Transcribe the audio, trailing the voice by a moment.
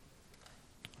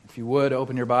If you would,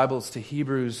 open your Bibles to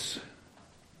Hebrews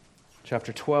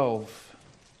chapter 12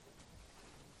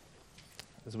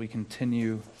 as we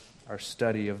continue our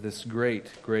study of this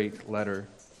great, great letter,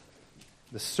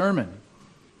 the sermon.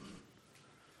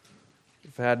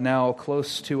 We've had now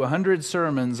close to 100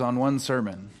 sermons on one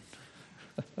sermon.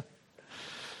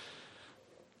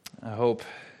 I hope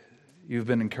you've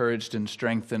been encouraged and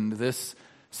strengthened. This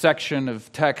section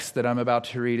of text that I'm about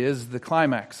to read is the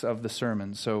climax of the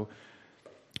sermon, so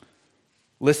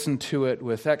listen to it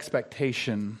with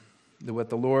expectation that what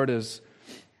the Lord is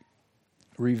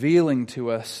revealing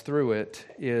to us through it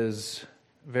is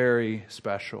very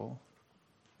special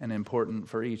and important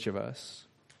for each of us.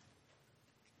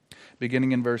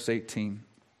 Beginning in verse 18.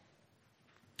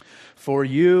 For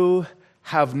you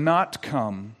have not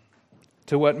come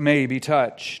to what may be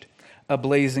touched, a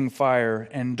blazing fire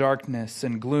and darkness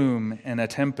and gloom and a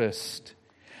tempest,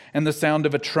 and the sound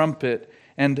of a trumpet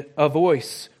and a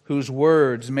voice whose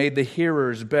words made the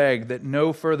hearers beg that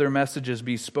no further messages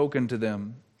be spoken to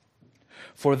them.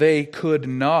 For they could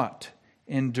not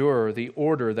endure the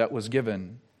order that was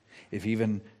given. If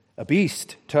even a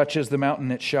beast touches the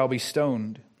mountain, it shall be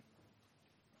stoned.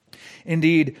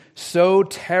 Indeed, so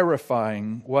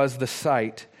terrifying was the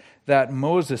sight that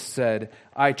Moses said,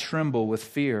 I tremble with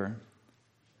fear.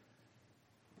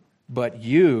 But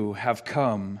you have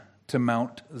come to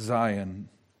Mount Zion,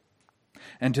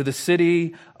 and to the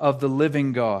city of the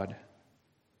living God,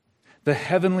 the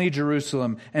heavenly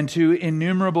Jerusalem, and to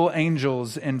innumerable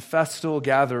angels in festal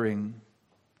gathering,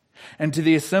 and to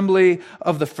the assembly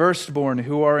of the firstborn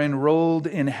who are enrolled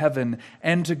in heaven,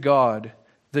 and to God,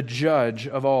 the judge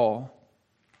of all,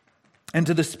 and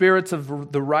to the spirits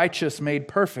of the righteous made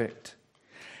perfect,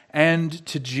 and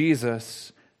to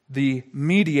Jesus, the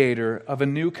mediator of a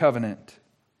new covenant,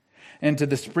 and to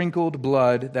the sprinkled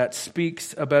blood that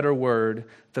speaks a better word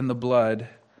than the blood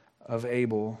of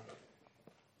Abel.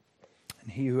 And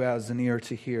he who has an ear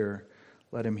to hear,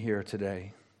 let him hear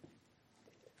today.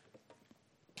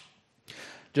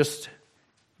 Just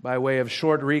by way of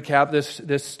short recap,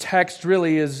 this text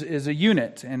really is a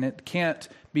unit, and it can't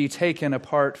be taken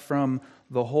apart from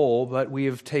the whole, but we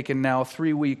have taken now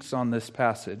 3 weeks on this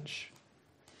passage.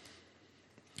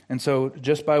 And so,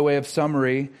 just by way of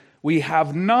summary, we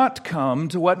have not come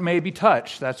to what may be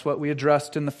touched. That's what we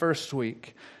addressed in the first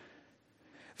week.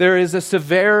 There is a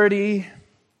severity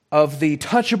of the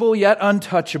touchable yet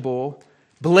untouchable,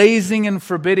 blazing and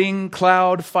forbidding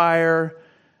cloud, fire,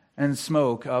 and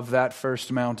smoke of that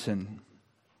first mountain.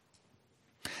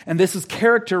 And this is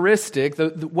characteristic.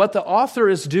 What the author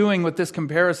is doing with this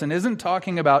comparison isn't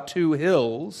talking about two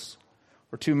hills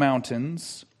or two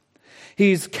mountains.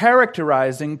 He's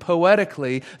characterizing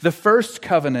poetically the first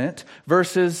covenant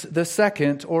versus the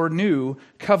second or new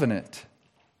covenant.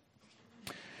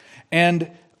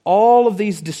 And all of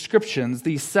these descriptions,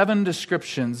 these 7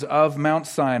 descriptions of Mount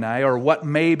Sinai, or what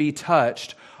may be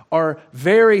touched, are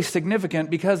very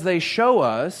significant because they show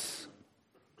us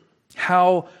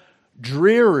how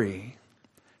dreary,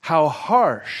 how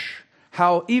harsh,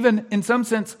 how even in some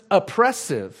sense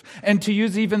oppressive, and to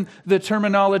use even the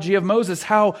terminology of Moses,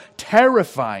 how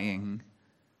terrifying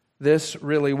this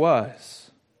really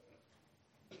was.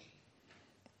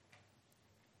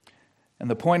 And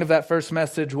the point of that first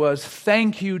message was,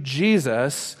 thank you,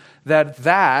 Jesus,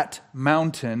 that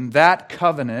mountain, that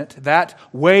covenant, that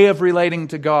way of relating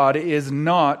to God is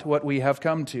not what we have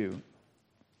come to.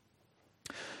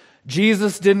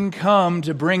 Jesus didn't come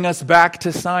to bring us back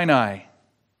to Sinai.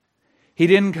 He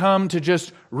didn't come to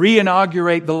just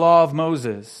re-inaugurate the law of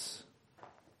Moses.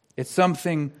 It's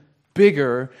something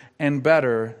bigger and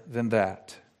better than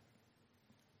that.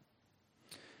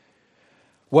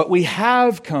 What we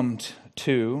have come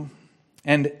to,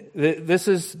 and this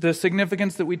is the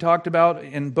significance that we talked about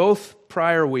in both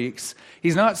prior weeks,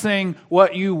 he's not saying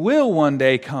what you will one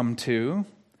day come to.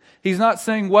 He's not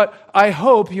saying what I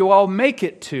hope you all make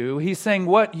it to. He's saying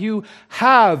what you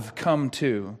have come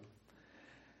to.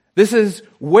 This is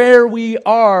where we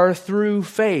are through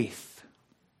faith.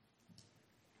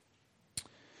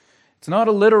 It's not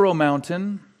a literal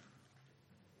mountain,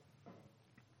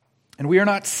 and we are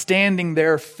not standing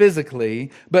there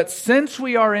physically, but since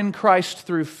we are in Christ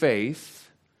through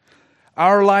faith,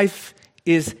 our life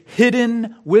is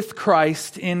hidden with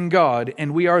Christ in God,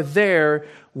 and we are there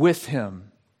with Him.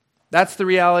 That's the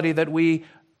reality that we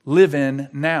live in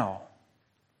now.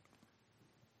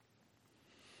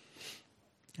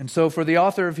 And so for the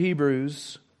author of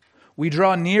Hebrews, we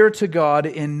draw near to God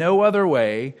in no other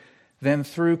way than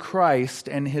through Christ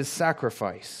and His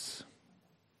sacrifice.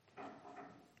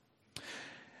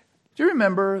 Do you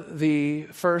remember the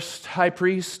first high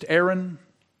priest, Aaron?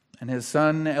 and his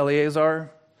son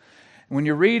Eleazar. When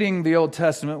you're reading the Old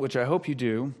Testament, which I hope you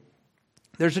do,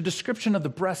 there's a description of the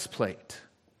breastplate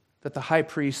that the high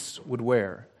priests would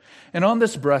wear. And on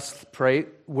this breastplate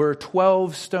were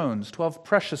 12 stones, 12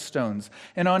 precious stones.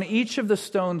 And on each of the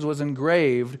stones was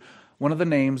engraved one of the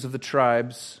names of the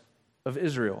tribes of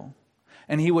Israel.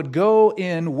 And he would go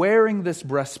in wearing this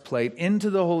breastplate into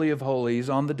the Holy of Holies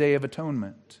on the Day of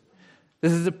Atonement.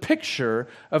 This is a picture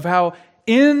of how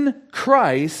in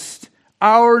Christ,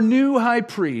 our new high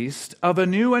priest of a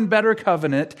new and better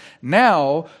covenant,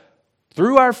 now,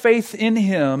 through our faith in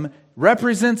him,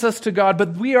 represents us to God,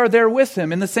 but we are there with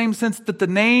him in the same sense that the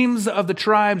names of the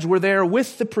tribes were there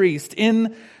with the priest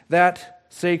in that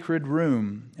sacred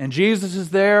room. And Jesus is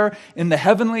there in the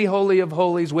heavenly Holy of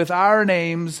Holies with our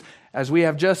names, as we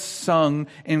have just sung,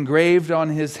 engraved on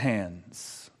his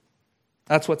hands.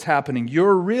 That's what's happening.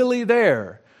 You're really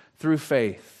there through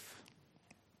faith.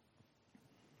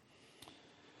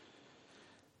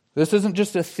 This isn't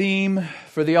just a theme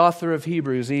for the author of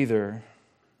Hebrews either.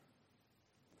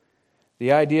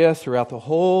 The idea throughout the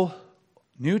whole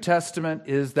New Testament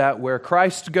is that where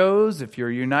Christ goes, if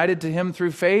you're united to him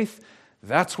through faith,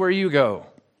 that's where you go.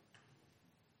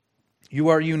 You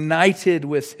are united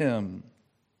with him.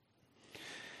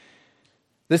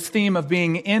 This theme of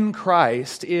being in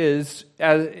Christ is,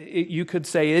 you could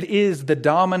say, it is the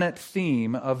dominant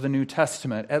theme of the New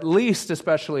Testament, at least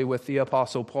especially with the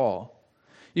Apostle Paul.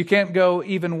 You can't go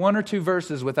even one or two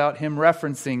verses without him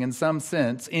referencing, in some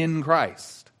sense, in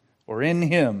Christ. Or in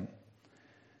him.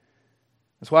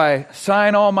 That's why I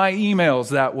sign all my emails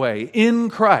that way, in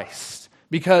Christ,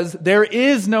 because there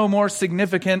is no more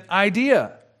significant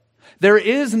idea. There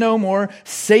is no more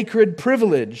sacred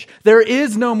privilege. There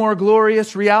is no more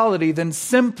glorious reality than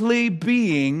simply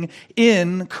being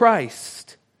in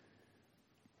Christ.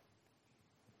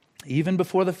 Even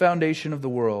before the foundation of the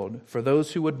world, for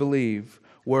those who would believe,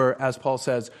 were, as Paul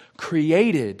says,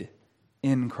 created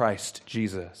in Christ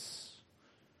Jesus.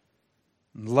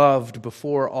 Loved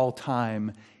before all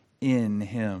time in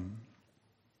him.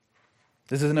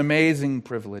 This is an amazing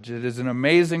privilege. It is an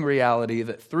amazing reality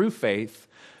that through faith,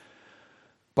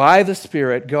 by the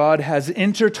Spirit, God has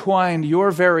intertwined your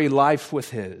very life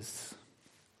with his.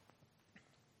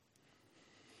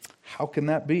 How can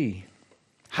that be?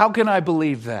 How can I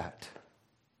believe that?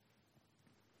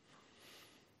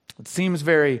 It seems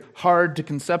very hard to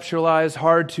conceptualize,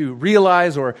 hard to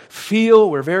realize or feel.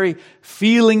 We're very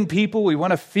feeling people. We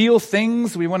want to feel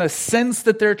things. We want to sense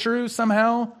that they're true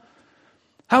somehow.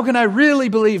 How can I really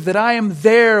believe that I am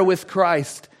there with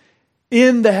Christ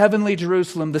in the heavenly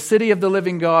Jerusalem, the city of the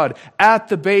living God, at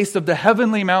the base of the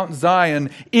heavenly Mount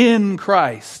Zion in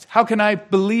Christ? How can I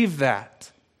believe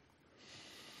that?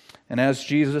 And as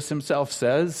Jesus himself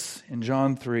says in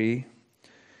John 3,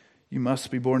 you must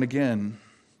be born again.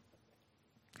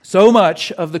 So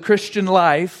much of the Christian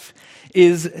life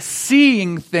is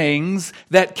seeing things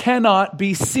that cannot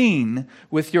be seen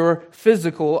with your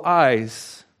physical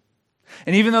eyes.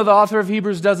 And even though the author of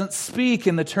Hebrews doesn't speak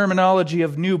in the terminology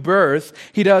of new birth,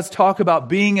 he does talk about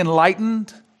being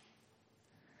enlightened,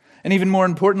 and even more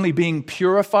importantly, being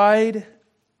purified.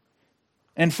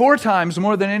 And 4 times,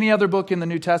 more than any other book in the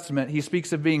New Testament, he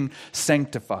speaks of being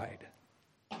sanctified.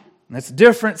 And that's a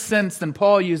different sense than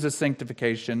Paul uses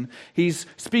sanctification. He's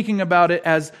speaking about it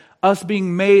as us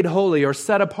being made holy or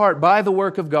set apart by the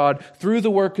work of God through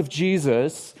the work of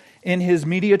Jesus in his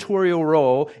mediatorial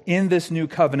role in this new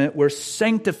covenant. We're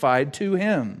sanctified to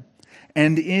him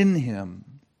and in him.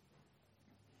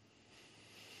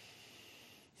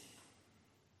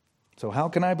 So how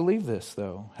can I believe this,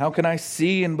 though? How can I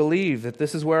see and believe that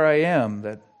this is where I am,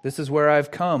 that this is where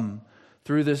I've come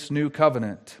through this new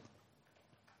covenant?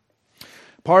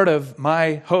 Part of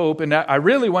my hope, and I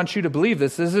really want you to believe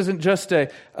this isn't just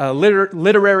a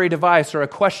literary device or a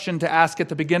question to ask at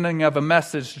the beginning of a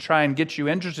message to try and get you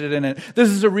interested in it. This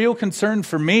is a real concern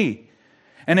for me,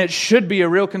 and it should be a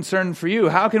real concern for you.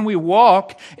 How can we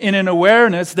walk in an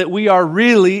awareness that we are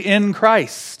really in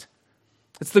Christ?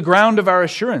 It's the ground of our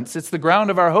assurance. It's the ground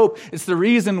of our hope. It's the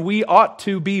reason we ought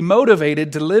to be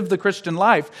motivated to live the Christian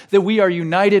life, that we are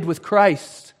united with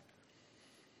Christ.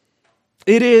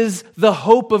 It is the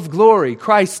hope of glory,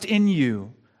 Christ in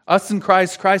you. Us in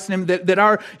Christ, Christ in him, that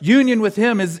our union with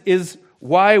him is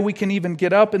why we can even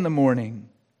get up in the morning.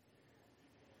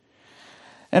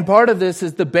 And part of this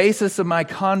is the basis of my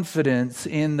confidence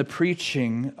in the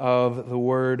preaching of the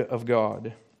Word of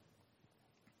God.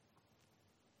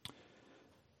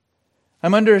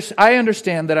 I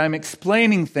understand that I'm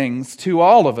explaining things to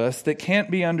all of us that can't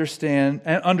be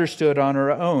understood on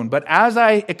our own. But as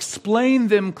I explain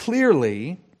them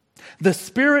clearly, The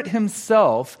Spirit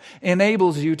Himself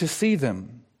enables you to see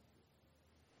them.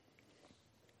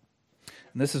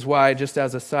 And this is why, just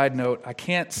as a side note, I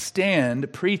can't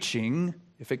stand preaching,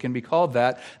 if it can be called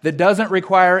that doesn't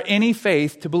require any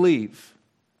faith to believe.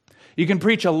 You can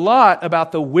preach a lot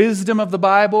about the wisdom of the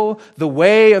Bible, the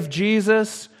way of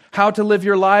Jesus, how to live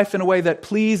your life in a way that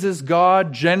pleases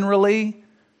God generally,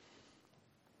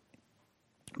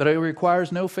 but it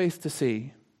requires no faith to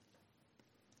see.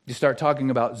 You start talking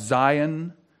about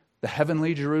Zion, the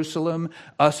heavenly Jerusalem,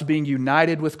 us being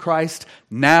united with Christ,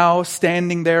 now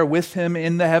standing there with Him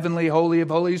in the heavenly Holy of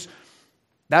Holies.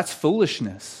 That's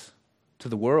foolishness to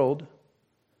the world.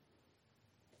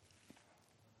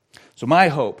 So my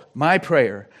hope, my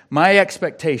prayer, my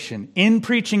expectation in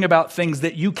preaching about things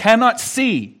that you cannot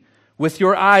see with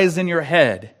your eyes in your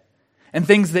head, and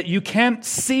things that you can't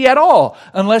see at all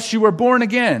unless you were born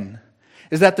again,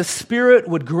 is that the Spirit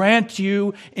would grant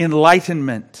you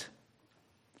enlightenment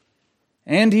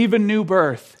and even new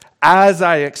birth as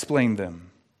I explain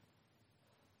them.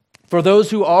 For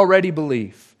those who already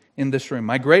believe in this room,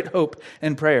 my great hope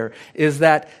and prayer is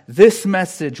that this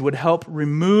message would help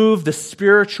remove the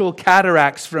spiritual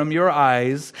cataracts from your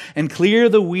eyes and clear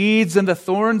the weeds and the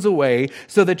thorns away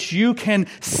so that you can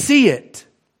see it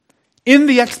in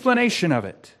the explanation of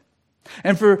it.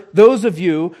 And for those of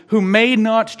you who may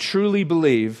not truly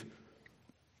believe,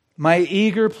 my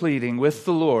eager pleading with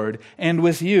the Lord and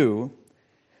with you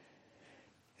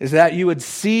is that you would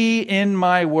see in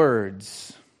my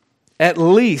words at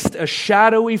least a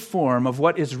shadowy form of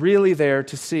what is really there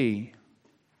to see.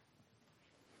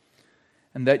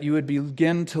 And that you would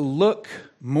begin to look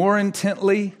more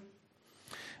intently,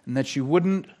 and that you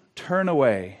wouldn't turn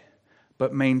away,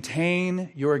 but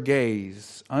maintain your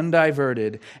gaze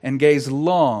undiverted and gaze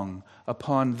long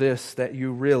upon this that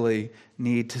you really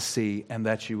need to see and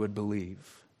that you would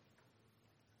believe.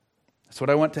 That's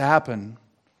what I want to happen.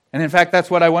 And in fact, that's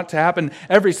what I want to happen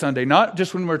every Sunday, not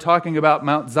just when we're talking about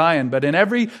Mount Zion, but in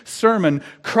every sermon,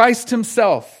 Christ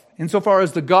Himself, insofar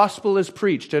as the gospel is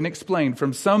preached and explained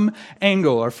from some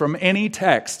angle or from any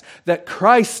text, that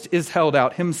Christ is held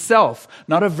out Himself,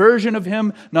 not a version of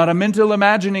Him, not a mental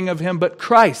imagining of Him, but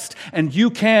Christ. And you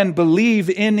can believe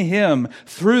in Him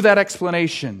through that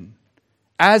explanation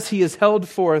as He is held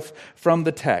forth from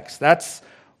the text. That's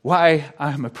why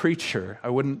I'm a preacher. I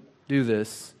wouldn't do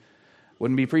this.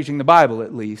 Wouldn't be preaching the Bible,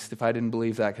 at least, if I didn't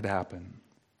believe that could happen.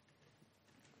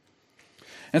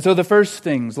 And so the first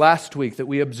things last week that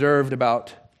we observed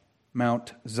about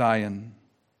Mount Zion.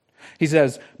 He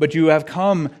says, "But you have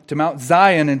come to Mount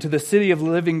Zion and to the city of the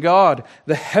living God,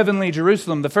 the heavenly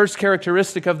Jerusalem." The first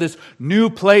characteristic of this new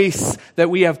place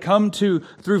that we have come to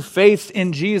through faith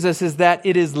in Jesus is that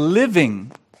it is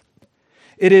living.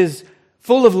 It is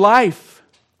full of life.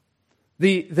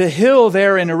 The hill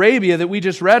there in Arabia that we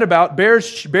just read about,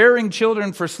 bearing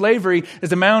children for slavery,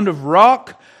 is a mound of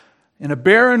rock in a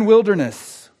barren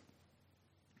wilderness.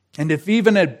 And if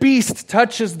even a beast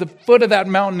touches the foot of that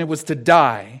mountain, it was to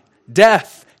die.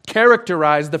 Death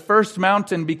characterized the first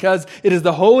mountain because it is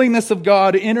the holiness of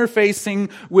God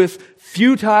interfacing with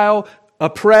futile,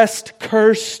 oppressed,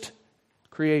 cursed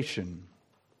creation.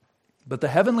 But the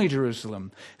heavenly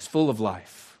Jerusalem is full of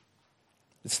life.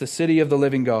 It's the city of the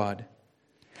living God.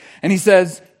 And he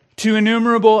says, to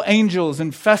innumerable angels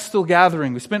in festal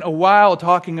gathering. We spent a while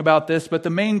talking about this, but the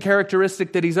main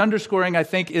characteristic that he's underscoring, I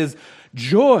think, is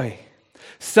joy,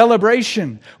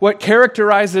 celebration. What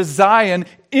characterizes Zion,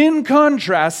 in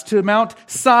contrast to Mount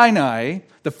Sinai,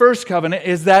 the first covenant,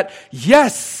 is that,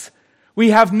 yes, we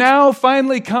have now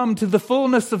finally come to the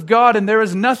fullness of God, and there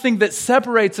is nothing that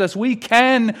separates us. We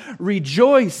can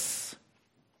rejoice.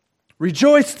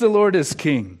 Rejoice, the Lord is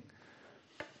King.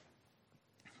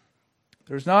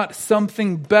 There's not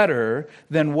something better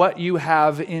than what you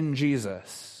have in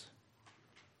Jesus.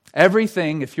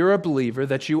 Everything, if you're a believer,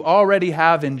 that you already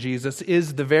have in Jesus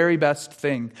is the very best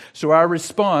thing. So our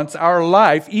response, our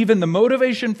life, even the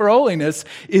motivation for holiness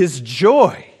is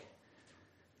joy.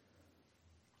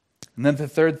 And then the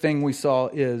third thing we saw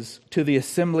is to the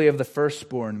assembly of the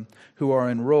firstborn who are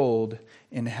enrolled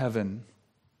in heaven.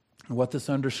 And what this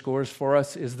underscores for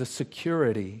us is the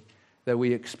security that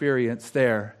we experience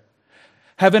there.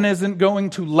 Heaven isn't going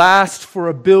to last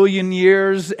for 1 billion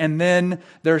years and then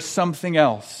there's something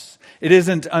else. It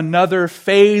isn't another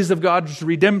phase of God's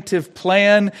redemptive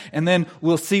plan and then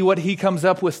we'll see what He comes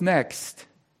up with next.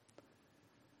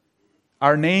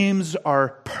 Our names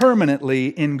are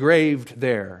permanently engraved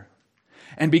there.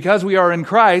 And because we are in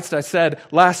Christ, I said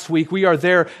last week, we are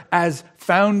there as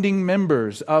founding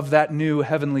members of that new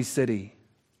heavenly city.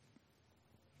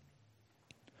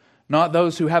 not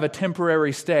those who have a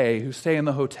temporary stay, who stay in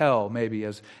the hotel maybe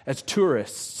as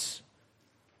tourists.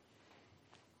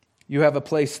 You have a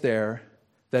place there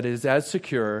that is as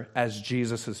secure as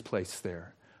Jesus' place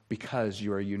there because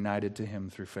you are united to Him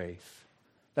through faith.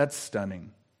 That's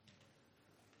stunning.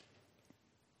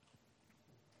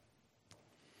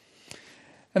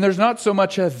 And there's not so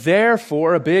much a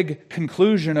therefore, a big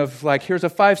conclusion of like, here's a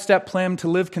 5-step plan to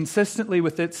live consistently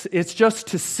with it. It's just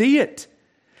to see it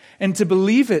and to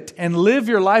believe it and live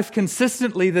your life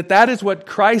consistently, that is what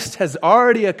Christ has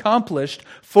already accomplished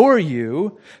for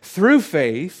you through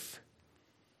faith,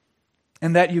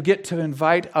 and that you get to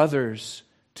invite others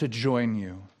to join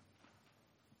you.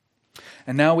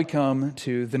 And now we come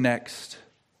to the next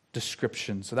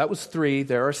description. So that was 3.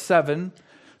 There are 7.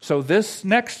 So this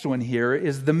next one here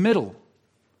is the middle.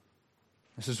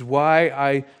 This is why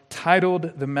I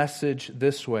titled the message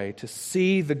this way, to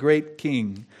see the great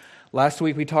King. Last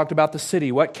week we talked about the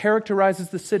city. What characterizes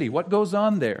the city? What goes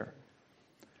on there?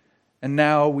 And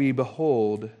now we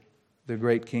behold the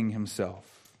great King Himself.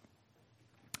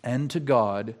 And to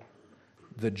God,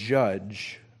 the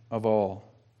judge of all.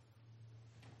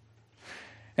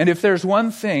 And if there's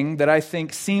one thing that I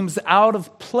think seems out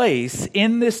of place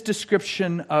in this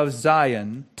description of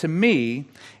Zion, to me,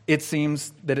 it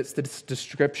seems that it's the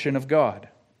description of God.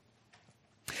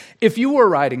 If you were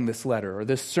writing this letter or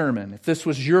this sermon, if this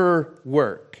was your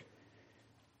work,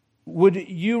 would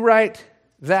you write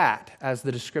that as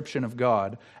the description of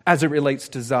God as it relates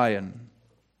to Zion?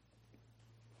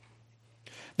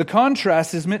 The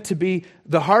contrast is meant to be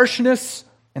the harshness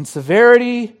and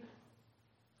severity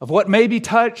of what may be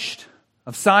touched,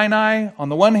 of Sinai on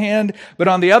the one hand, but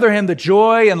on the other hand, the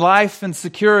joy and life and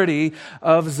security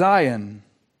of Zion.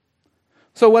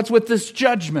 So what's with this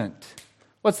judgment?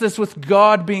 What's this with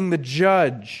God being the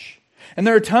judge? And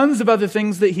there are tons of other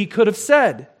things that He could have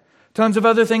said, tons of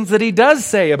other things that He does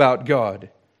say about God.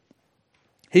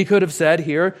 He could have said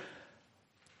here,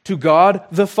 to God,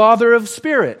 the Father of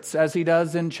spirits, as He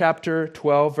does in chapter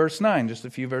 12, verse 9, just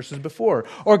a few verses before.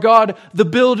 Or God, the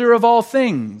builder of all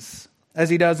things,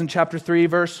 as He does in chapter 3,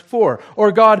 verse 4.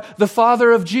 Or God, the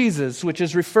Father of Jesus, which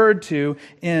is referred to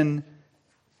in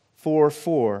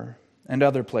 4:4 and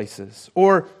other places.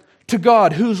 Or to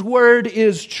God, whose word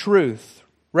is truth,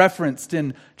 referenced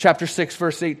in chapter 6,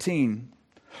 verse 18.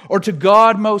 Or to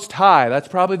God Most High, that's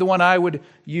probably the one I would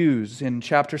use in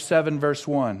chapter 7, verse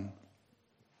 1.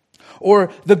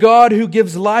 Or the God who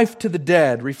gives life to the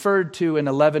dead, referred to in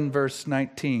 11 verse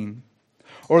 19.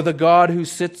 Or the God who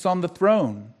sits on the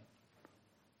throne,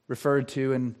 referred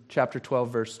to in chapter 12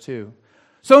 verse 2.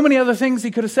 So many other things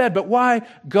He could have said, but why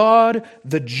God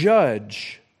the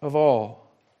judge of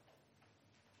all?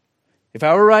 If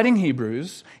I were writing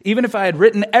Hebrews, even if I had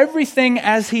written everything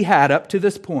as he had up to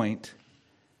this point,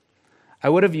 I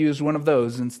would have used one of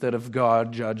those instead of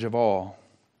God judge of all.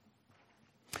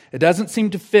 It doesn't seem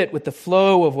to fit with the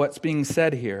flow of what's being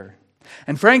said here.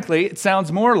 And frankly, it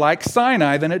sounds more like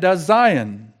Sinai than it does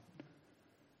Zion.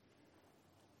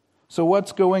 So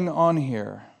what's going on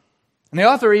here? And the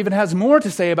author even has more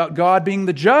to say about God being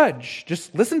the judge.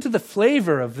 Just listen to the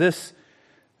flavor of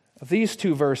these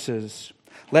 2 verses.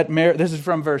 This is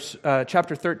from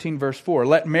chapter 13, verse 4.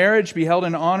 Let marriage be held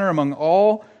in honor among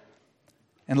all,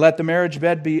 and let the marriage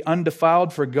bed be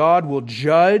undefiled, for God will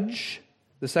judge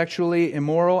the sexually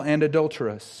immoral and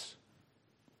adulterous.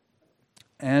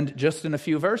 And just in a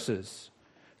few verses,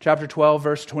 chapter 12,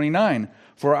 verse 29,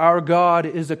 for our God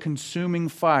is a consuming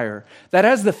fire. That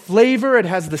has the flavor, it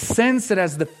has the sense, it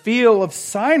has the feel of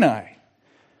Sinai.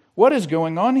 What is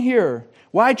going on here?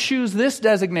 Why choose this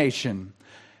designation?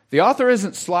 The author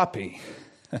isn't sloppy.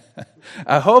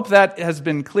 I hope that has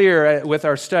been clear with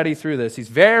our study through this. He's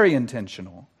very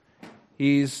intentional.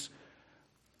 He's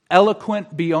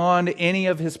eloquent beyond any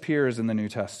of his peers in the New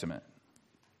Testament.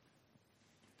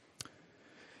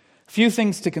 A few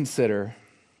things to consider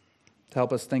to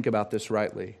help us think about this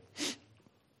rightly.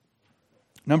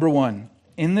 Number 1,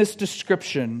 in this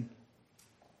description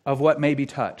of what may be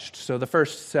touched, so the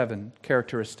first 7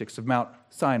 characteristics of Mount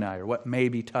Sinai, or what may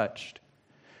be touched,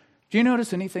 do you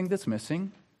notice anything that's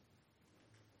missing?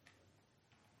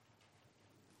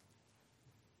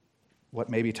 What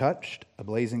may be touched? A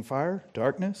blazing fire,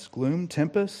 darkness, gloom,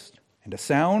 tempest, and a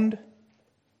sound.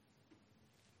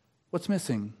 What's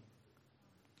missing?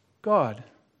 God.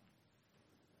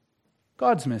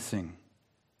 God's missing.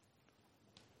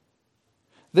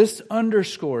 This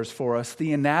underscores for us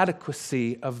the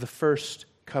inadequacy of the first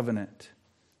covenant,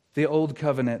 the old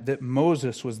covenant that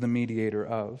Moses was the mediator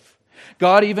of.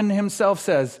 God even Himself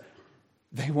says,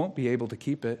 they won't be able to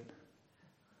keep it.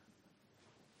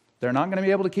 They're not going to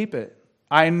be able to keep it.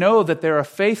 I know that there are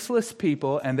faithless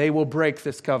people and they will break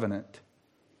this covenant.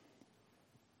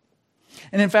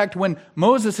 And in fact, when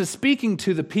Moses is speaking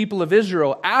to the people of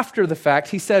Israel after the fact,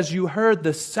 he says, you heard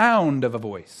the sound of a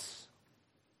voice.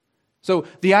 So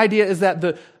the idea is that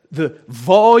the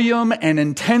volume and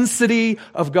intensity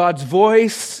of God's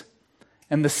voice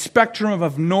and the spectrum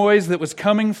of noise that was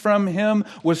coming from him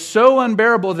was so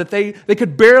unbearable that they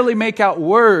could barely make out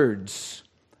words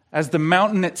as the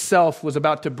mountain itself was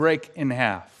about to break in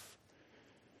half.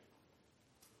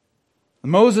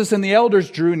 Moses and the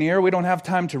elders drew near. We don't have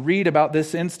time to read about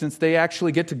this instance. They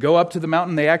actually get to go up to the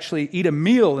mountain. They actually eat a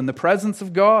meal in the presence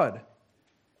of God.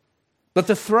 But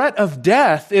the threat of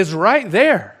death is right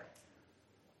there.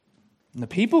 And the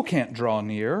people can't draw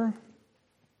near.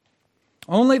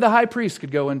 Only the high priest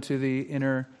could go into the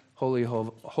inner holy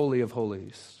of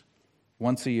holies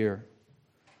once a year.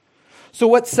 So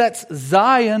what sets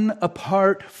Zion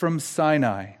apart from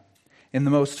Sinai in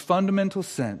the most fundamental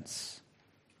sense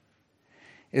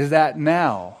is that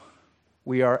now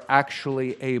we are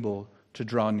actually able to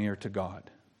draw near to God.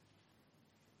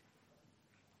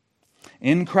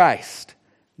 In Christ,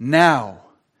 now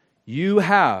you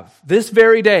have, this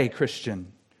very day,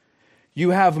 Christian,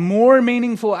 you have more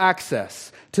meaningful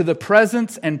access to the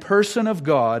presence and person of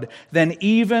God than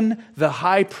even the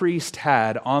high priest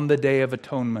had on the Day of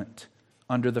Atonement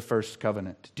under the first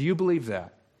covenant. Do you believe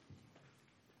that?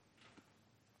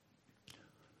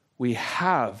 We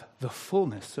have the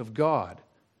fullness of God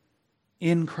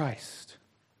in Christ.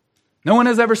 No one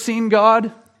has ever seen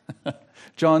God,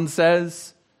 John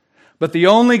says, but the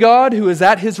only God who is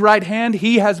at his right hand,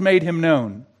 he has made him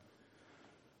known.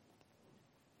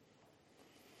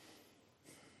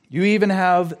 You even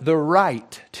have the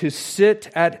right to sit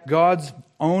at God's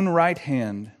own right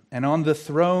hand and on the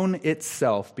throne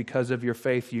itself because of your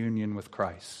faith union with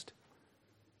Christ.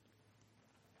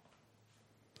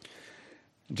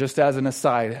 Just as an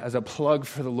aside, as a plug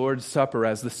for the Lord's Supper,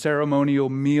 as the ceremonial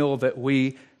meal that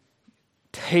we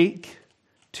take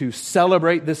to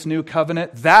celebrate this new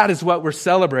covenant, that is what we're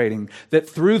celebrating. That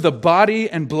through the body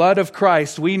and blood of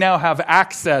Christ, we now have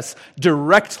access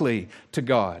directly to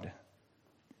God.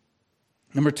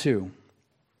 Number 2,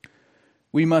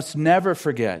 we must never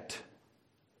forget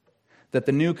that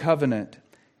the new covenant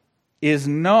is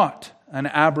not an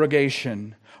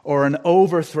abrogation or an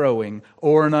overthrowing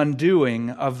or an undoing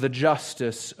of the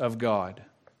justice of God.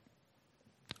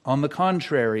 On the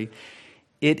contrary,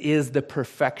 it is the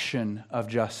perfection of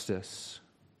justice.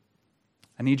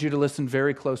 I need you to listen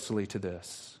very closely to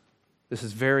this. This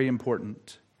is very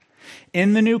important.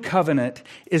 In the new covenant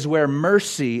is where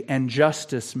mercy and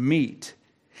justice meet.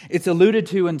 It's alluded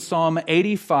to in Psalm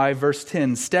 85, verse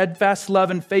 10. Steadfast love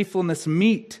and faithfulness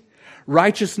meet.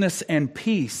 Righteousness and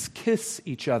peace kiss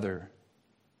each other.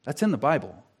 That's in the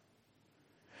Bible.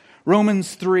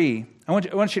 Romans 3. I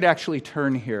want you to actually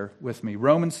turn here with me.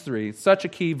 Romans 3. It's such a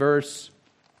key verse.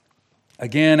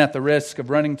 Again, at the risk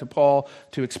of running to Paul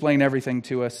to explain everything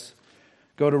to us,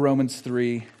 go to Romans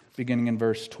 3, beginning in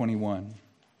verse 21.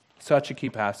 Such a key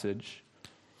passage.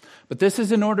 But this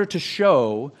is in order to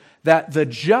show that the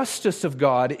justice of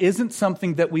God isn't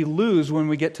something that we lose when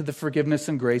we get to the forgiveness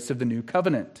and grace of the new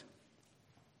covenant.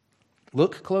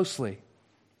 Look closely.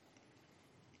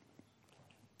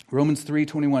 Romans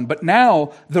 3:21. But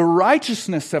now the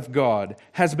righteousness of God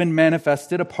has been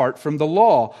manifested apart from the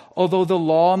law, although the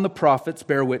law and the prophets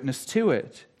bear witness to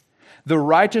it. The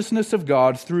righteousness of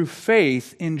God through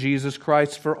faith in Jesus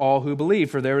Christ for all who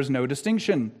believe, for there is no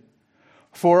distinction.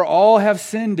 For all have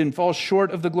sinned and fall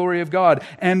short of the glory of God,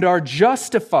 and are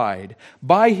justified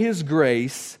by His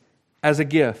grace as a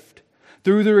gift,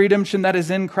 through the redemption that is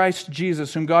in Christ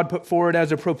Jesus, whom God put forward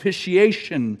as a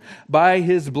propitiation by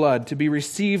His blood, to be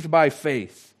received by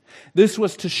faith. This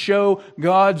was to show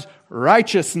God's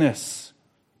righteousness,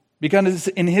 because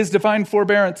in His divine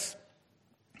forbearance,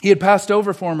 He had passed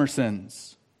over former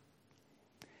sins.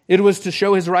 It was to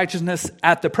show His righteousness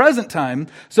at the present time,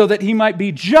 so that He might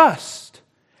be just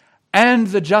and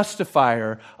the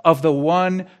justifier of the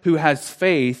one who has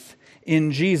faith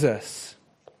in Jesus.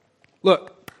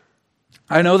 Look,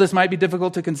 I know this might be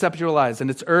difficult to conceptualize, and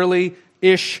it's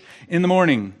early-ish in the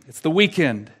morning. It's the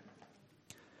weekend.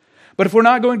 But if we're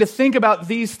not going to think about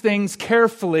these things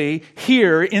carefully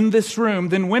here in this room,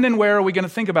 then when and where are we going to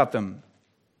think about them?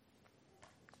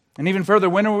 And even further,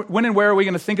 when and where are we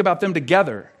going to think about them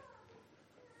together?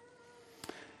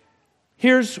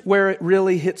 Here's where it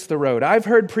really hits the road. I've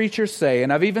heard preachers say,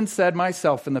 and I've even said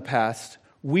myself in the past,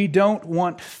 we don't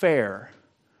want fair.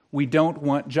 We don't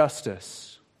want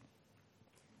justice.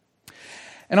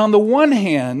 And on the one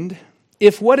hand,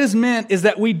 if what is meant is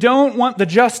that we don't want the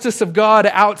justice of God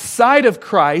outside of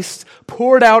Christ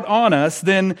poured out on us,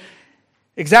 then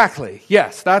exactly,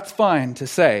 yes, that's fine to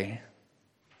say.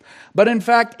 But in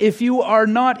fact, if you are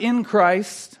not in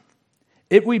Christ,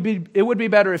 it would be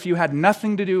better if you had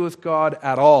nothing to do with God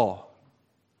at all.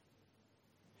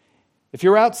 If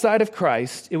you're outside of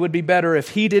Christ, it would be better if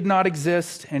He did not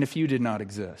exist and if you did not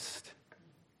exist.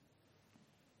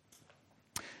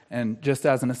 And just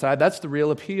as an aside, that's the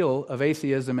real appeal of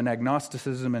atheism and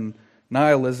agnosticism and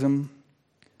nihilism.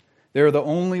 They're the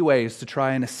only ways to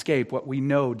try and escape what we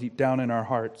know deep down in our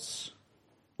hearts,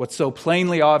 what's so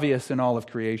plainly obvious in all of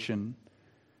creation.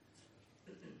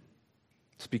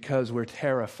 It's because we're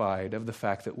terrified of the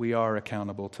fact that we are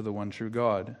accountable to the one true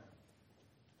God.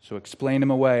 So explain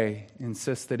Him away,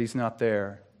 insist that He's not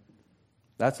there.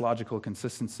 That's logical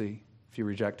consistency if you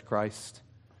reject Christ.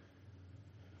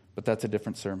 But that's a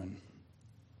different sermon.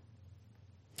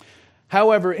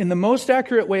 However, in the most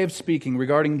accurate way of speaking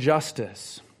regarding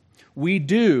justice, we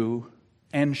do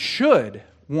and should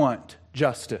want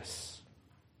justice.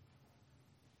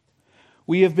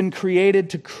 We have been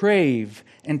created to crave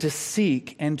and to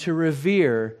seek and to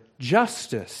revere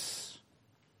justice.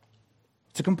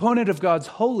 It's a component of God's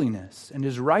holiness and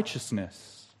His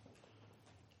righteousness.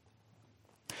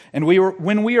 And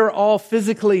when we are all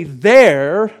physically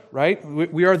there, right?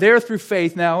 We are there through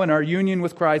faith now in our union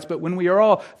with Christ, but when we are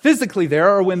all physically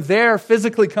there, or when there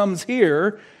physically comes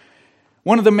here,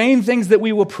 one of the main things that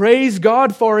we will praise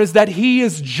God for is that He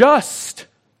is just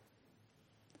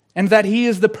and that He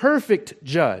is the perfect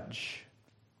judge.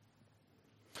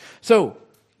 So,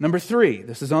 number 3,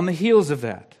 this is on the heels of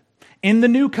that. In the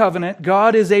new covenant,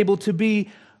 God is able to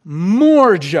be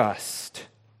more just,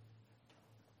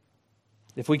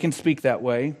 if we can speak that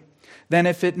way, than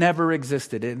if it never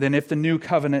existed, than if the new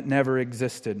covenant never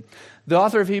existed. The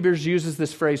author of Hebrews uses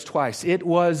this phrase twice. It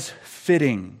was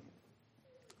fitting.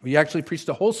 We actually preached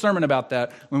a whole sermon about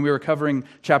that when we were covering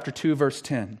chapter 2, verse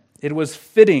 10. It was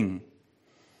fitting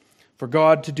for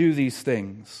God to do these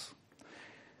things.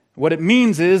 What it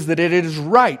means is that it is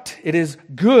right, it is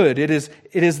good, it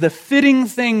is the fitting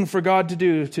thing for God to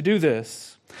do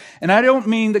this. And I don't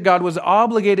mean that God was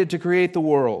obligated to create the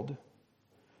world.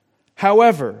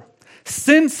 However,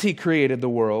 since He created the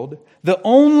world, the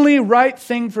only right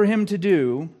thing for Him to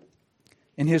do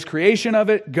in His creation of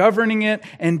it, governing it,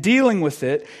 and dealing with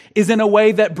it is in a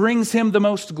way that brings Him the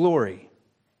most glory.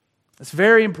 That's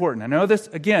very important. I know this,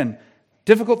 again,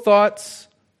 difficult thoughts,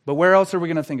 but where else are we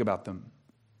going to think about them?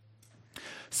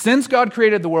 Since God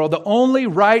created the world, the only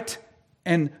right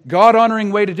and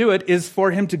God-honoring way to do it is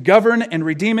for Him to govern and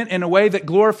redeem it in a way that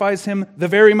glorifies Him the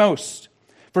very most.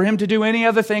 For Him to do any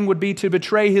other thing would be to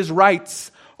betray His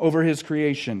rights over His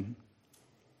creation.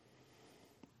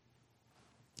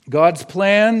 God's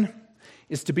plan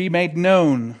is to be made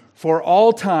known for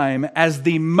all time as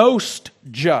the most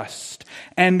just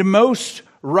and most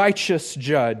righteous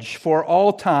judge for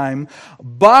all time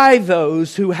by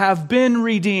those who have been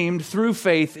redeemed through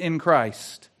faith in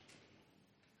Christ.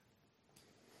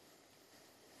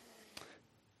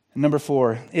 And number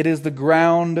 4, it is the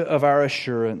ground of our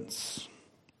assurance.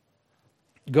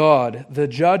 God, the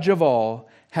judge of all,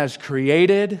 has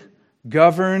created,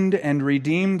 governed, and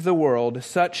redeemed the world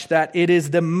such that it is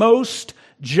the most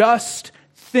just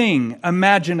thing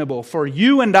imaginable for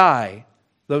you and I,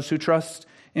 those who trust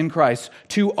in Christ,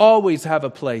 to always have a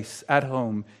place at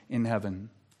home in heaven.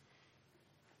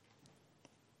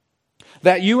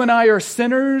 That you and I are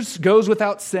sinners goes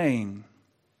without saying.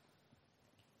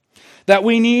 That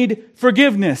we need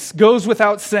forgiveness goes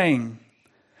without saying.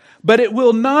 But it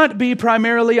will not be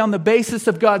primarily on the basis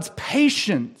of God's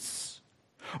patience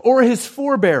or His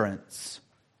forbearance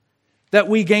that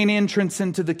we gain entrance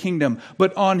into the kingdom,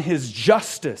 but on His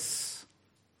justice.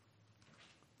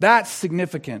 That's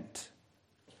significant.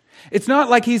 It's not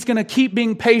like He's going to keep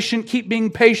being patient, keep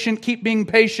being patient, keep being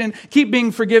patient, keep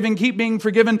being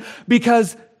forgiven,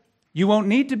 because you won't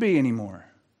need to be anymore.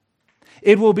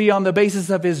 It will be on the basis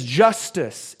of His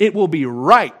justice. It will be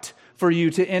right for you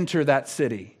to enter that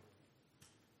city.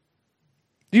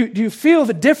 Do you feel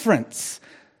the difference?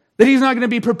 That He's not going to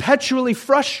be perpetually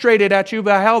frustrated at you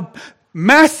by how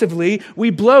massively we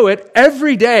blow it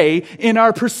every day in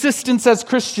our persistence as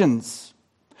Christians.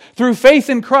 Through faith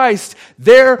in Christ,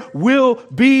 there will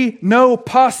be no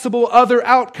possible other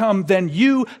outcome than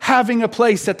you having a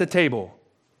place at the table.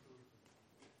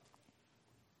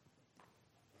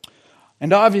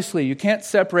 And obviously, you can't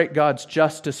separate God's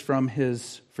justice from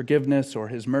His forgiveness or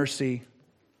His mercy.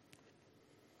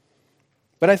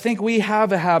 But I think we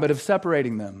have a habit of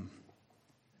separating them.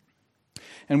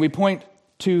 And we point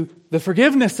to the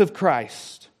forgiveness of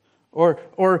Christ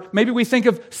Or maybe we think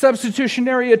of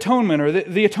substitutionary atonement, or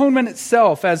the atonement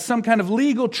itself as some kind of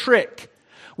legal trick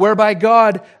whereby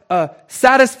God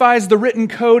satisfies the written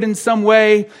code in some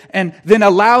way and then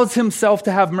allows himself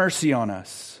to have mercy on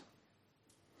us.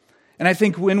 And I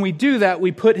think when we do that,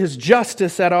 we put his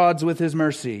justice at odds with his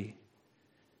mercy.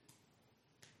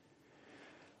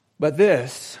 But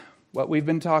this, what we've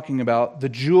been talking about, the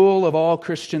jewel of all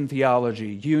Christian theology,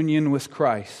 union with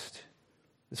Christ.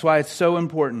 That's why it's so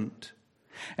important.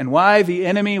 And why the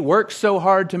enemy works so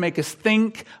hard to make us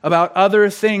think about other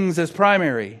things as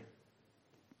primary.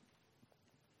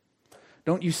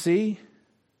 Don't you see?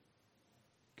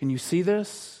 Can you see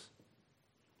this?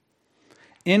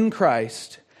 In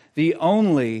Christ, the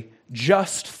only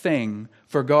just thing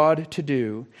for God to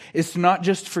do is to not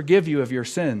just forgive you of your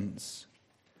sins,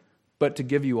 but to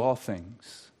give you all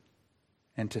things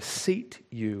and to seat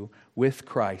you with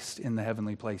Christ in the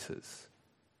heavenly places.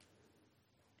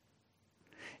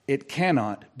 It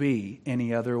cannot be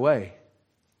any other way.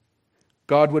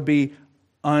 God would be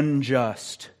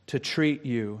unjust to treat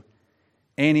you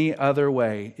any other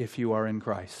way if you are in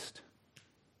Christ.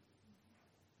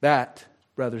 That,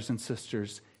 brothers and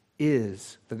sisters,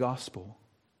 is the gospel.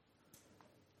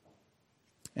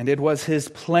 And it was his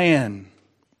plan.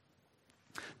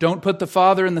 Don't put the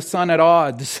Father and the Son at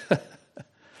odds.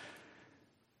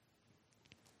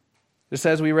 Just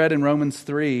as we read in Romans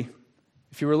 3,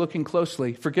 if you were looking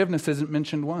closely, forgiveness isn't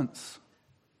mentioned once.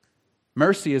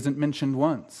 Mercy isn't mentioned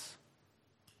once.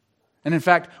 And in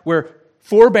fact, where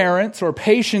forbearance or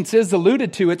patience is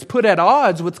alluded to, it's put at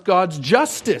odds with God's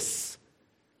justice.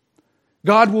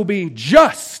 God will be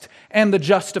just and the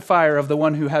justifier of the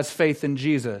one who has faith in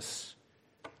Jesus.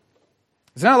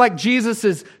 It's not like Jesus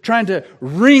is trying to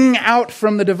wring out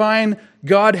from the divine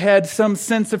Godhead some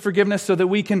sense of forgiveness so that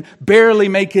we can barely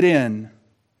make it in.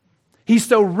 He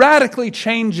so radically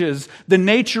changes the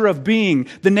nature of being,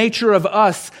 the nature of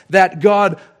us, that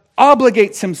God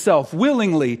obligates himself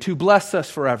willingly to bless us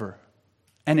forever.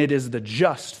 And it is the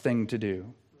just thing to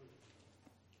do.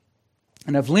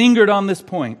 And I've lingered on this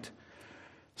point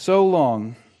so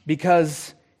long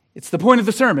because it's the point of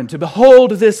the sermon, to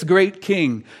behold this great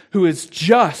King who is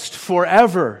just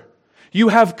forever. You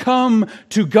have come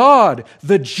to God,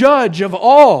 the judge of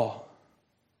all.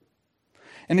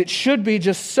 And it should be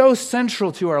just so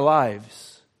central to our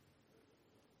lives.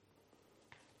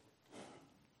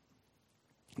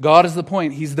 God is the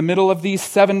point. He's the middle of these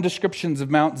 7 descriptions of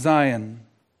Mount Zion.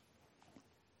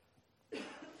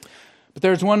 But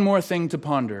there's one more thing to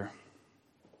ponder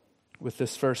with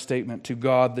this first statement, to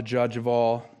God, the judge of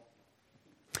all.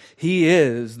 He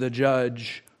is the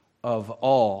judge of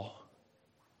all.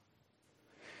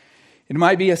 It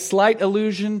might be a slight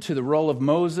allusion to the role of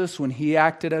Moses when he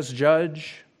acted as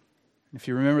judge. If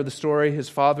you remember the story, his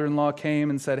father-in-law came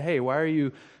and said, "Hey, why are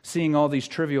you seeing all these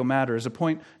trivial matters?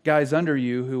 Appoint guys under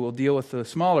you who will deal with the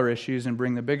smaller issues and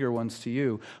bring the bigger ones to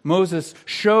you." Moses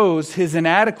shows his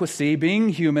inadequacy, being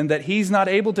human, that he's not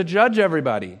able to judge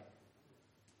everybody.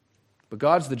 But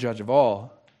God's the judge of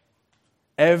all.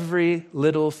 Every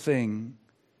little thing,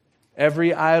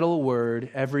 every idle word,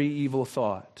 every evil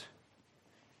thought,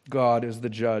 God is the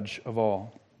judge of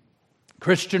all.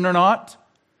 Christian or not,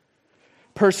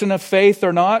 person of faith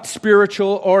or not,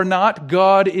 spiritual or not,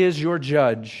 God is your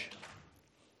judge.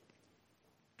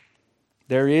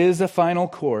 There is a final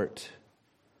court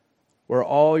where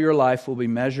all your life will be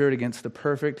measured against the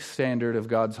perfect standard of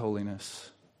God's holiness.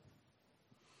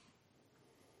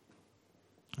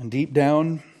 And deep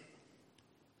down,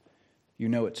 you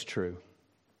know it's true.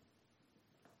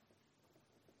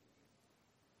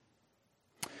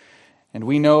 And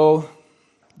we know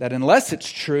that unless it's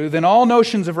true, then all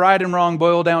notions of right and wrong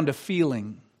boil down to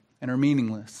feeling and are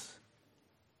meaningless.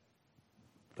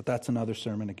 But that's another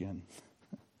sermon again.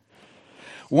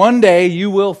 One day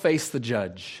you will face the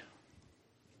judge,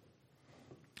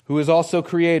 who is also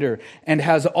creator and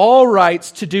has all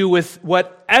rights to do with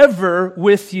whatever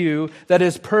with you that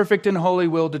his perfect and holy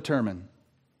will determine.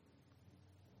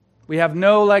 We have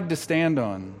no leg to stand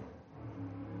on.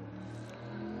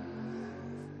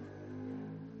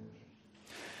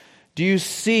 Do you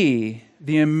see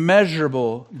the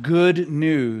immeasurable good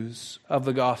news of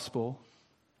the gospel?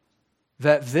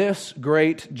 That this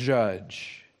great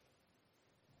judge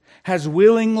has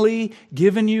willingly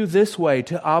given you this way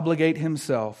to obligate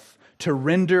himself to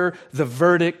render the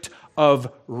verdict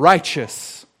of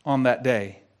righteous on that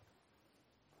day.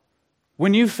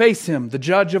 When you face him, the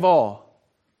judge of all,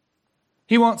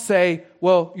 he won't say,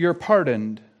 "Well, you're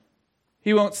pardoned."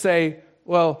 He won't say,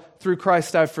 "Well, through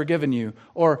Christ I've forgiven you,"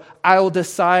 or "I'll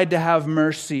decide to have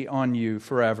mercy on you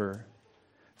forever."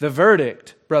 The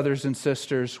verdict, brothers and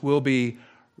sisters, will be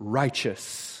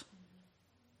righteous.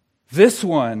 This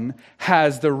one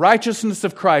has the righteousness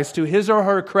of Christ to his or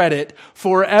her credit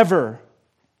forever.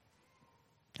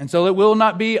 And so it will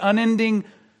not be unending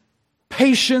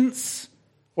patience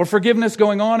or forgiveness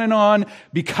going on and on.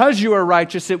 Because you are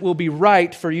righteous, it will be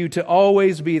right for you to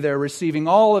always be there receiving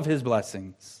all of his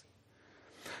blessings.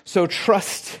 So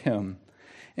trust him.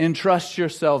 Entrust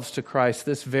yourselves to Christ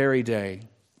this very day,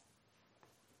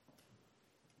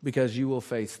 because you will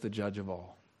face the judge of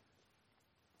all.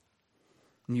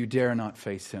 And you dare not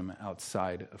face him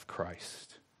outside of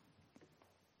Christ.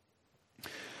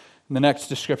 The next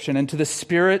description, and to the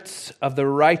spirits of the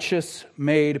righteous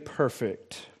made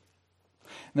perfect.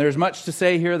 And there's much to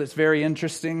say here that's very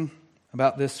interesting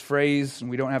about this phrase, and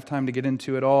we don't have time to get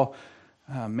into it all.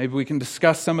 Maybe we can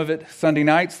discuss some of it Sunday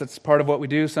nights. That's part of what we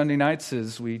do Sunday nights,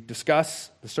 is we discuss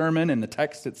the sermon and the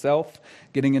text itself,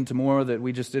 getting into more that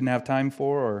we just didn't have time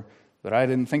for or that I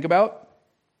didn't think about.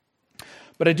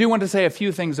 But I do want to say a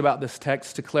few things about this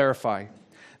text to clarify.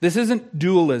 This isn't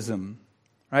dualism,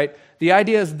 right? The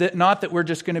idea is that not that we're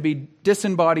just going to be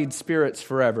disembodied spirits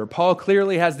forever. Paul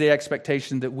clearly has the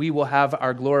expectation that we will have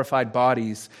our glorified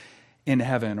bodies in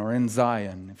heaven or in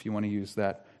Zion, if you want to use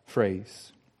that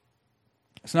phrase.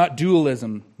 It's not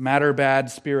dualism, matter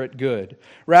bad, spirit good.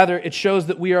 Rather, it shows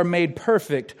that we are made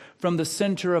perfect from the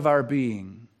center of our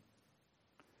being,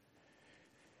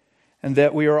 and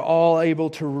that we are all able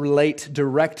to relate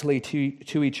directly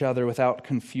to each other without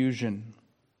confusion.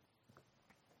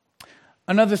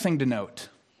 Another thing to note,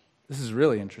 this is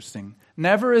really interesting.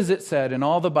 Never is it said in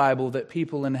all the Bible that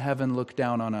people in heaven look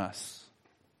down on us.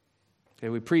 Okay,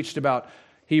 we preached about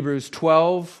Hebrews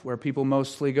 12, where people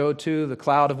mostly go to, the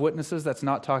cloud of witnesses. That's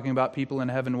not talking about people in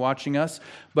heaven watching us,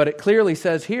 but it clearly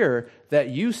says here that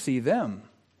you see them.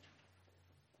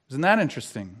 Isn't that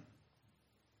interesting?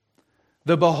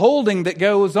 The beholding that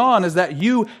goes on is that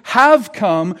you have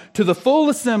come to the full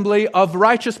assembly of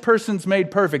righteous persons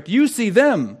made perfect. You see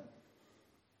them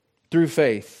through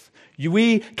faith.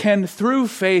 We can, through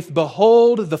faith,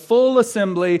 behold the full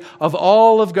assembly of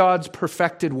all of God's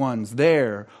perfected ones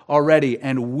there already,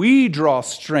 and we draw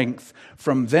strength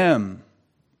from them.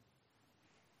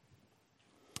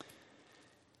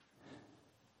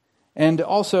 And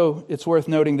also, it's worth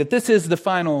noting that this is the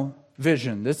final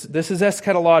vision. This is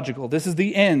eschatological. This is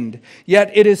the end. Yet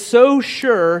it is so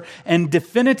sure and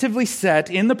definitively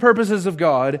set in the purposes of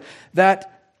God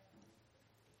that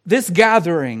this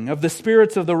gathering of the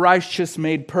spirits of the righteous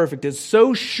made perfect is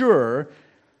so sure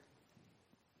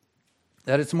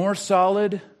that it's more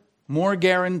solid, more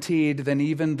guaranteed than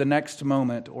even the next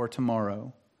moment or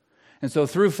tomorrow. And so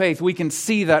through faith, we can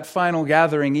see that final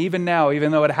gathering even now,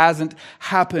 even though it hasn't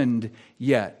happened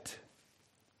yet.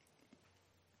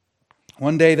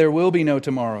 One day there will be no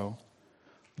tomorrow,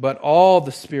 but all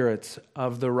the spirits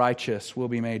of the righteous will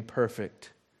be made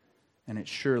perfect, and it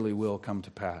surely will come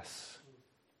to pass.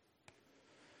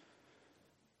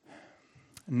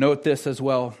 Note this as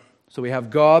well. So we have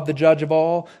God, the judge of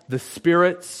all, the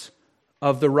spirits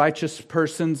of the righteous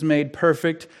persons made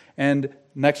perfect, and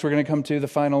next we're going to come to the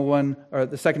final one, or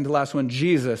the second to last one,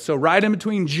 Jesus. So right in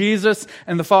between Jesus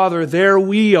and the Father, there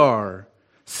we are,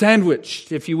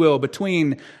 sandwiched, if you will,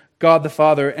 between God the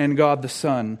Father and God the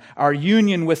Son. Our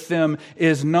union with them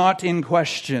is not in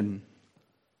question.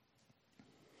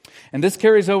 And this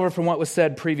carries over from what was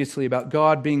said previously about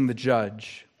God being the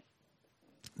judge.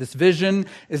 This vision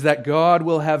is that God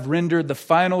will have rendered the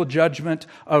final judgment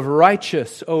of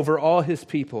righteous over all his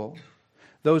people,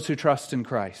 those who trust in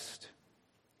Christ.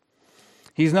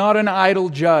 He's not an idle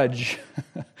judge.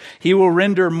 He will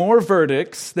render more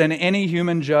verdicts than any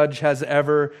human judge has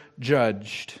ever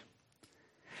judged.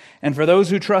 And for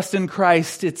those who trust in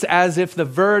Christ, it's as if the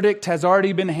verdict has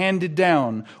already been handed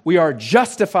down. We are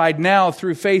justified now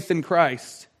through faith in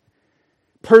Christ.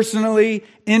 Personally,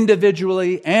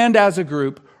 individually, and as a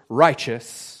group,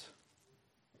 righteous.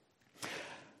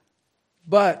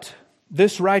 But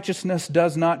this righteousness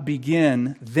does not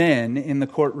begin then in the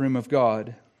courtroom of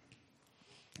God.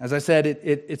 As I said,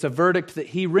 it's a verdict that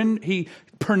He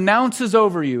pronounces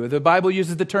over you. The Bible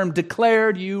uses the term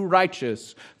declared you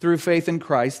righteous through faith in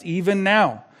Christ, even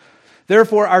now.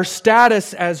 Therefore, our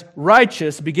status as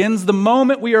righteous begins the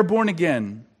moment we are born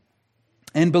again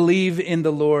and believe in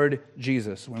the Lord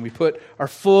Jesus, when we put our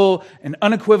full and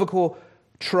unequivocal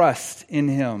trust in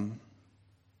Him.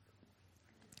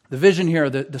 The vision here,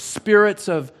 the spirits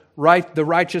of the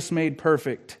righteous made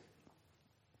perfect,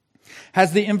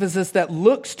 has the emphasis that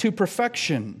looks to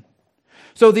perfection.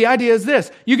 So the idea is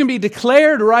this: you can be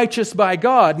declared righteous by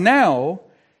God now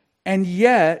and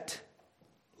yet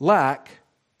lack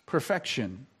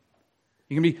perfection.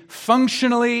 You can be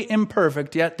functionally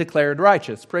imperfect, yet declared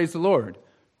righteous. Praise the Lord,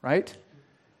 right?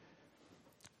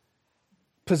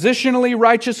 Positionally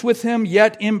righteous with Him,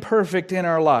 yet imperfect in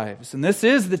our lives. And this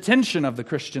is the tension of the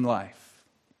Christian life.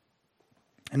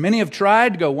 And many have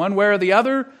tried to go one way or the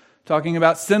other, talking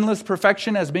about sinless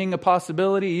perfection as being a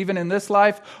possibility even in this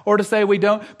life, or to say we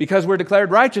don't, because we're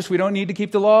declared righteous, we don't need to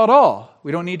keep the law at all.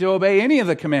 We don't need to obey any of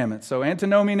the commandments. So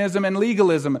antinomianism and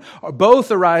legalism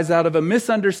both arise out of a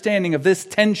misunderstanding of this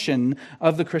tension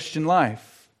of the Christian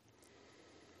life.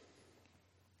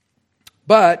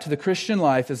 But the Christian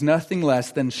life is nothing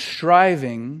less than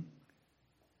striving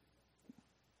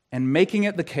and making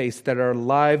it the case that our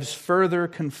lives further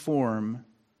conform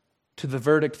to the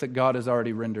verdict that God has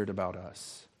already rendered about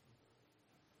us.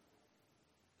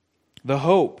 The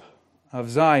hope of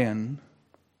Zion,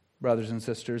 brothers and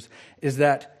sisters, is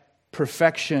that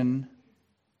perfection,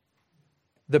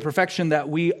 the perfection that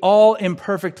we all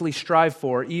imperfectly strive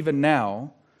for even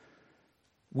now,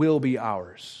 will be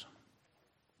ours.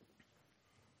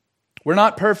 We're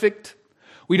not perfect.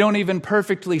 We don't even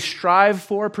perfectly strive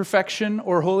for perfection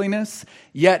or holiness,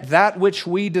 yet that which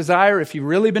we desire, if you've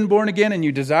really been born again and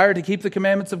you desire to keep the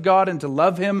commandments of God and to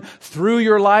love Him through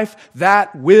your life,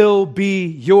 that will be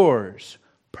yours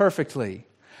perfectly.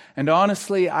 And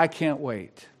honestly, I can't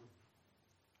wait.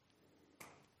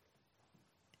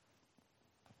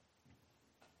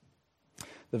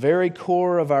 The very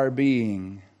core of our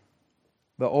being,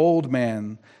 the old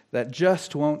man that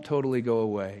just won't totally go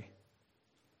away,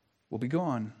 will be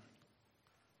gone.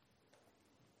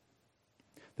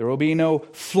 There will be no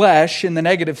flesh in the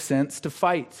negative sense to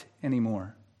fight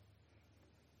anymore.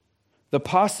 The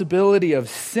possibility of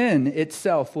sin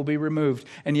itself will be removed,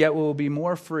 and yet we will be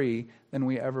more free than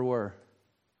we ever were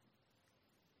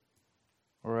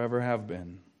or ever have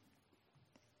been.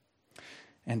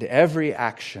 And every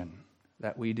action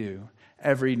that we do,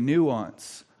 every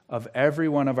nuance of every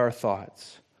one of our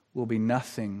thoughts will be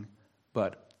nothing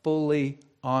but fully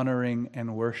honoring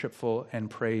and worshipful and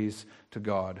praise to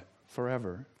God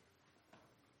forever.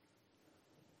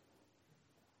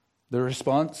 The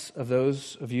response of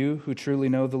those of you who truly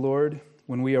know the Lord,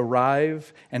 when we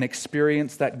arrive and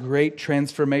experience that great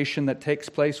transformation that takes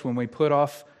place when we put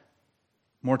off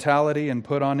mortality and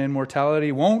put on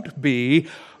immortality, won't be,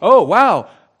 oh wow,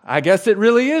 I guess it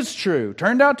really is true.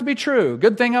 Turned out to be true.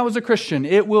 Good thing I was a Christian.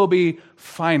 It will be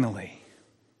finally.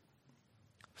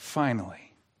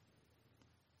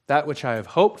 That which I have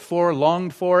hoped for,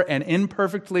 longed for, and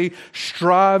imperfectly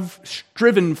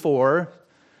striven for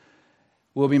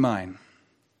will be mine.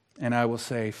 And I will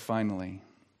say, finally,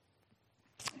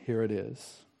 here it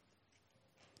is.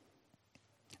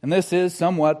 And this is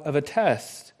somewhat of a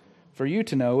test for you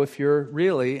to know if you're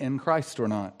really in Christ or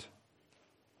not.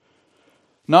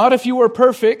 Not if you are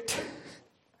perfect,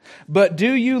 but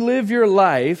do you live your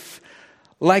life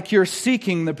like you're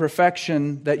seeking the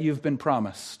perfection that you've been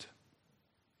promised?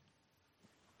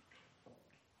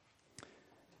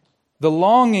 The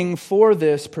longing for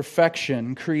this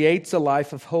perfection creates a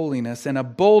life of holiness and a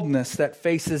boldness that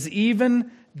faces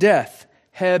even death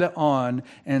head on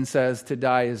and says, to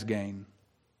die is gain.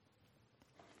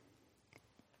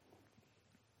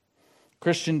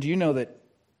 Christian, do you know that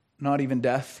not even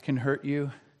death can hurt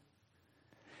you?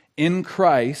 In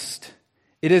Christ,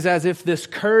 it is as if this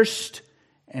cursed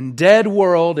and dead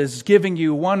world is giving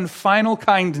you one final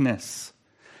kindness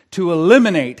to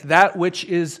eliminate that which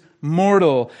is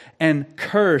mortal and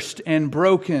cursed and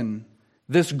broken,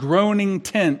 this groaning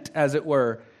tent, as it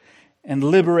were, and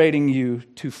liberating you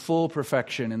to full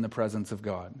perfection in the presence of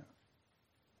God.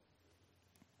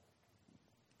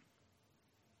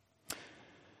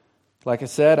 Like I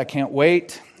said, I can't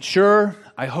wait. Sure,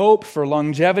 I hope for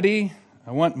longevity.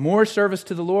 I want more service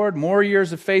to the Lord, more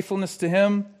years of faithfulness to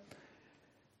Him.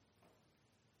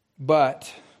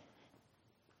 But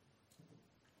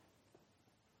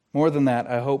more than that,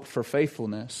 I hope for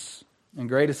faithfulness, and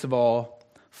greatest of all,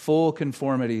 full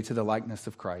conformity to the likeness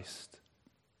of Christ.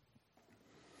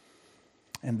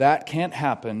 And that can't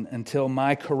happen until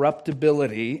my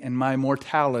corruptibility and my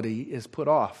mortality is put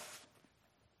off.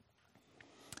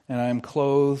 And I am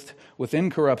clothed with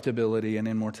incorruptibility and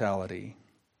immortality.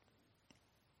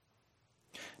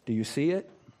 Do you see it?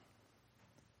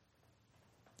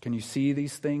 Can you see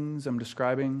these things I'm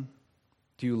describing?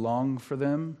 Do you long for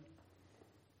them?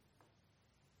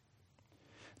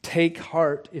 Take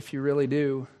heart if you really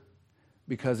do,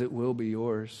 because it will be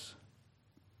yours.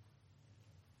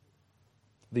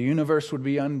 The universe would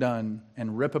be undone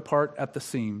and rip apart at the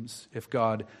seams if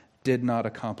God did not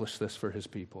accomplish this for His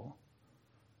people.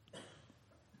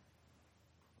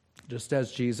 Just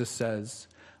as Jesus says,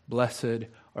 Blessed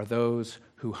are those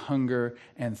who hunger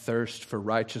and thirst for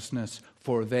righteousness,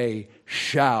 for they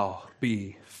shall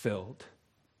be filled.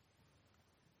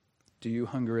 Do you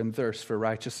hunger and thirst for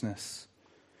righteousness?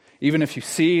 Even if you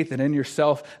see that in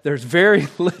yourself there's very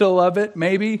little of it,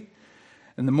 maybe,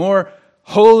 and the more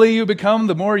holy you become,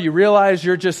 the more you realize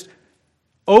you're just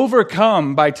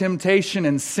overcome by temptation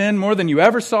and sin more than you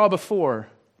ever saw before.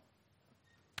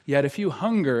 Yet if you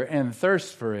hunger and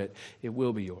thirst for it, it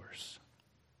will be yours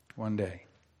one day.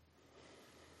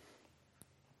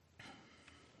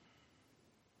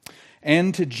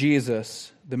 And to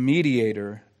Jesus, the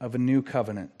mediator of a new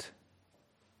covenant.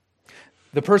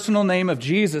 The personal name of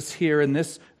Jesus here in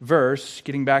this verse,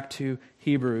 getting back to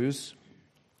Hebrews,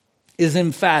 is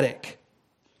emphatic.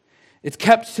 It's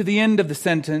kept to the end of the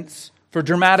sentence for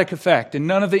dramatic effect, and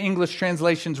none of the English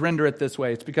translations render it this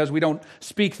way. It's because we don't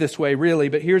speak this way, really,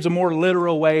 but here's a more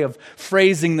literal way of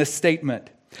phrasing this statement.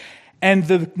 And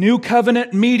the new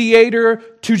covenant mediator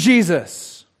to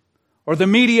Jesus, or the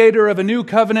mediator of a new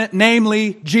covenant,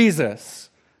 namely Jesus.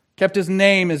 Kept his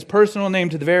name, his personal name,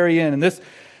 to the very end. And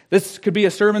this could be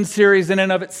a sermon series in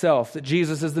and of itself, that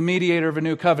Jesus is the mediator of a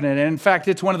new covenant. And in fact,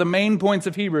 it's one of the main points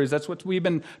of Hebrews. That's what we've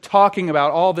been talking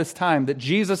about all this time, that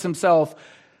Jesus himself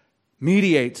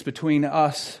mediates between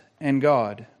us and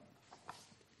God.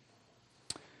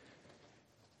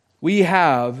 We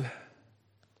have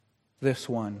this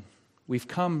one. We've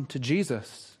come to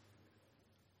Jesus.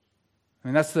 I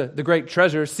mean, that's the great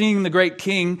treasure. Seeing the great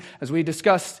King, as we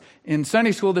discussed in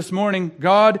Sunday school this morning,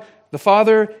 God, the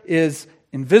Father, is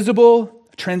invisible,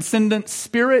 transcendent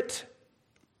spirit.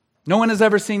 No one has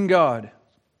ever seen God.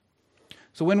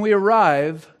 So when we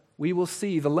arrive, we will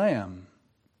see the Lamb.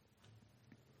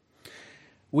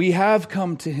 We have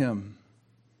come to him.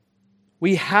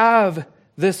 We have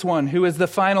this one who is the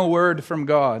final word from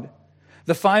God,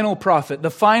 the final prophet,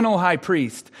 the final high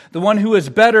priest, the one who is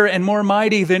better and more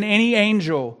mighty than any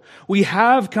angel. We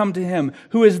have come to him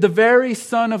who is the very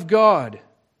Son of God.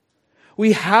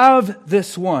 We have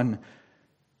this one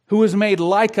who was made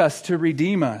like us to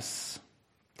redeem us.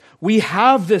 We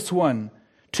have this one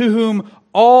to whom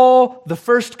all the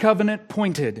first covenant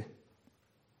pointed.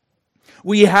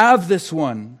 We have this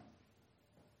one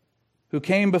who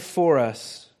came before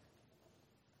us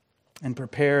and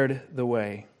prepared the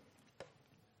way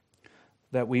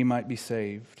that we might be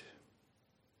saved.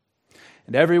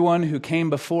 And everyone who came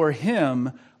before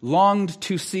him longed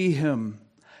to see him,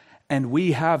 and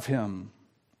we have him.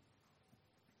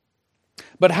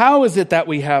 But how is it that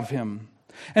we have him?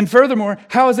 And furthermore,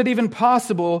 how is it even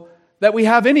possible that we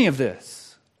have any of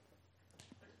this?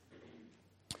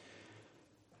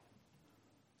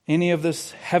 Any of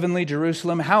this heavenly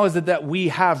Jerusalem? How is it that we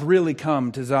have really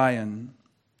come to Zion?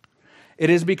 It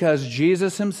is because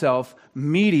Jesus himself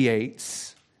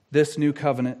mediates this new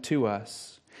covenant to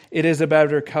us. It is a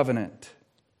better covenant.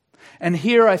 And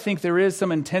here I think there is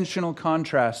some intentional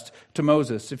contrast to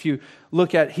Moses. If you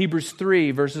look at Hebrews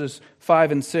 3, verses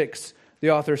 5 and 6,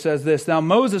 the author says this: Now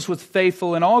Moses was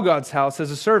faithful in all God's house as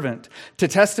a servant, to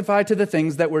testify to the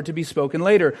things that were to be spoken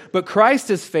later. But Christ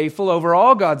is faithful over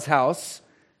all God's house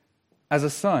as a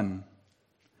son.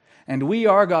 And we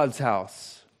are God's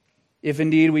house, if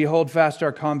indeed we hold fast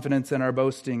our confidence and our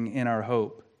boasting in our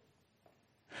hope.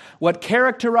 What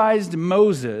characterized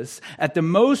Moses at the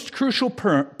most crucial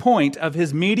point of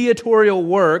his mediatorial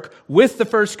work with the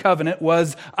first covenant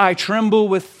was, I tremble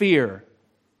with fear.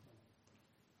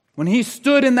 When he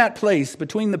stood in that place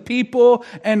between the people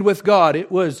and with God,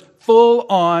 it was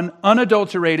full-on,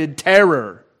 unadulterated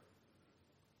terror.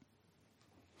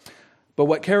 But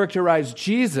what characterized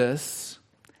Jesus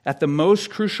at the most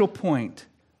crucial point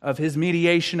of his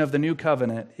mediation of the new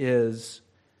covenant is,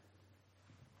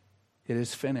 it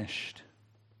is finished.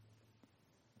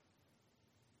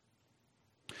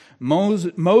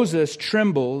 Moses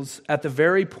trembles at the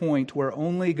very point where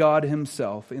only God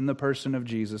himself, in the person of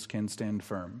Jesus, can stand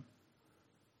firm.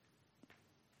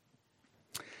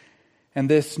 And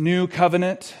this new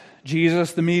covenant,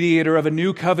 Jesus, the mediator of a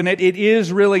new covenant, it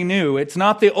is really new. It's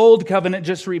not the old covenant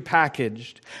just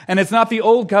repackaged. And it's not the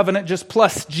old covenant just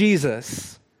plus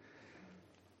Jesus.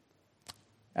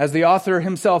 As the author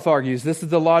himself argues, this is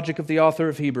the logic of the author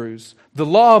of Hebrews. The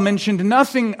law mentioned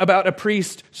nothing about a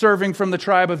priest serving from the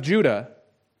tribe of Judah.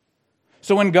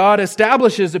 So when God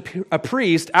establishes a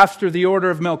priest after the order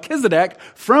of Melchizedek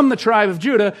from the tribe of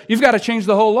Judah, you've got to change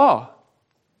the whole law.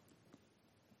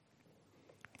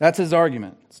 That's his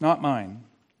argument. It's not mine.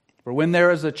 For when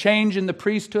there is a change in the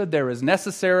priesthood, there is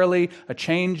necessarily a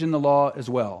change in the law as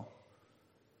well.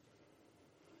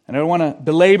 And I don't want to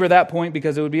belabor that point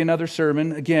because it would be another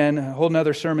sermon, again, a whole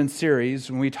other sermon series.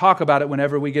 When we talk about it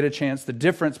whenever we get a chance, the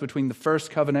difference between the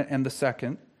first covenant and the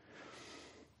second.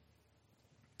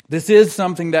 This is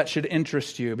something that should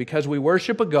interest you because we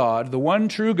worship a God, the one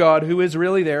true God who is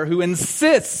really there, who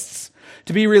insists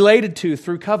to be related to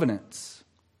through covenants,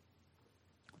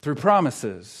 through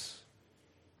promises,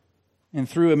 and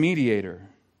through a mediator.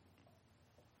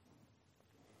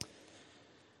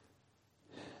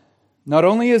 Not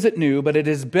only is it new, but it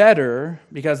is better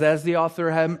because, as the author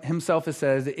himself has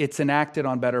said, it's enacted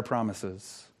on better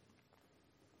promises.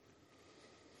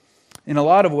 In a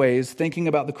lot of ways, thinking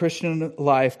about the Christian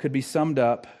life could be summed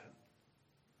up,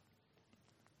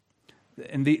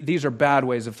 and these are bad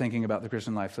ways of thinking about the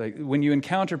Christian life. Like when you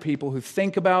encounter people who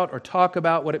think about or talk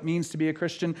about what it means to be a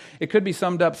Christian, it could be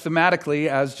summed up thematically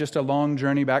as just a long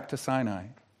journey back to Sinai.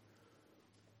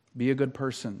 Be a good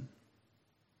person.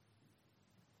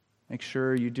 Make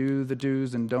sure you do the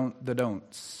do's and don't the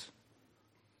don'ts.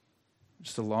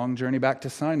 Just a long journey back to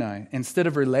Sinai. Instead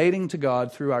of relating to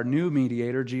God through our new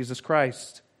mediator, Jesus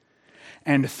Christ.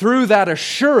 And through that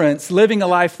assurance, living a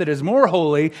life that is more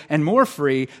holy and more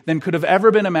free than could have ever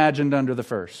been imagined under the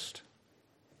first.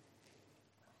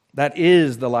 That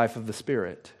is the life of the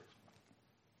Spirit.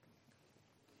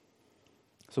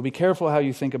 So be careful how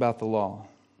you think about the law.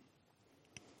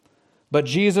 But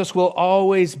Jesus will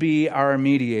always be our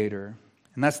mediator.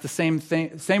 And that's the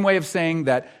same way of saying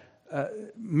that,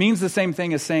 means the same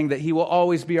thing as saying that he will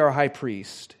always be our high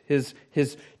priest.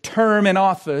 His term in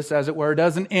office, as it were,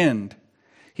 doesn't end.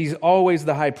 He's always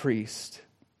the high priest.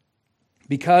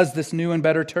 Because this new and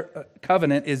better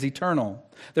covenant is eternal.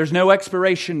 There's no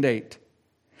expiration date.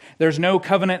 There's no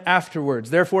covenant afterwards.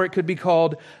 Therefore, it could be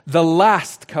called the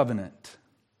last covenant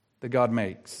that God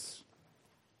makes.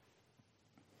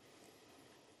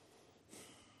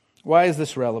 Why is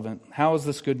this relevant? How is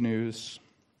this good news?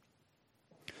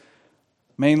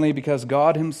 Mainly because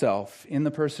God himself, in the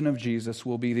person of Jesus,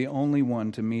 will be the only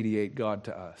one to mediate God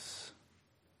to us.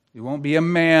 It won't be a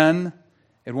man.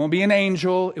 It won't be an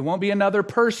angel. It won't be another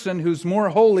person who's more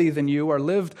holy than you or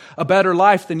lived a better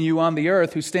life than you on the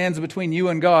earth who stands between you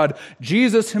and God.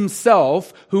 Jesus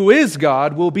himself, who is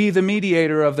God, will be the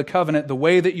mediator of the covenant, the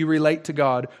way that you relate to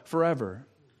God forever.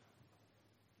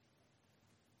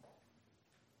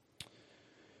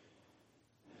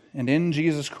 And in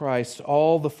Jesus Christ,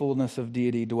 all the fullness of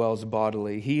deity dwells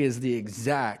bodily. He is the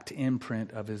exact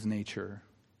imprint of his nature.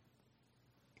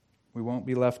 We won't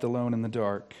be left alone in the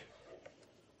dark,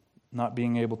 not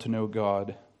being able to know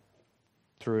God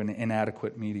through an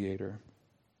inadequate mediator.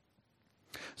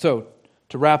 So,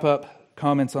 to wrap up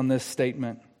comments on this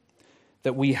statement,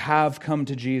 that we have come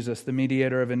to Jesus, the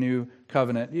mediator of a new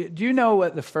covenant. Do you know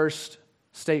what the first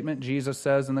statement Jesus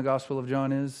says in the Gospel of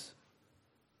John is?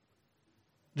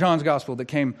 John's Gospel that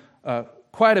came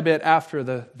quite a bit after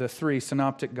the three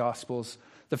synoptic Gospels.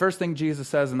 The first thing Jesus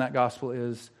says in that Gospel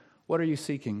is, "What are you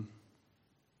seeking?"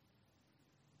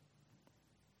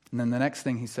 And then the next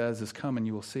thing he says is, "Come and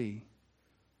you will see."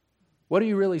 What are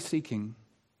you really seeking?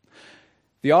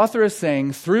 The author is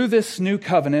saying, through this new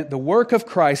covenant, the work of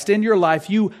Christ in your life,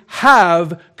 you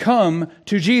have come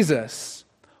to Jesus.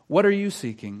 What are you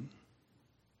seeking?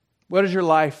 What is your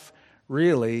life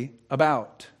really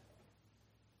about?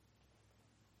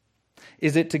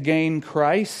 Is it to gain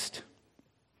Christ?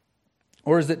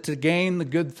 Or is it to gain the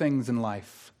good things in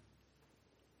life?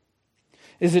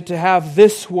 Is it to have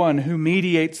this one who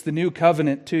mediates the new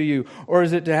covenant to you? Or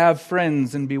is it to have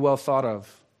friends and be well thought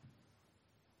of?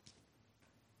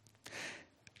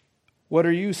 What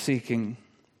are you seeking?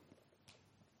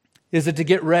 Is it to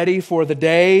get ready for the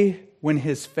day when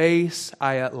his face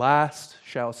I at last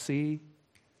shall see?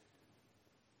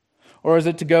 Or is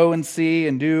it to go and see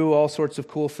and do all sorts of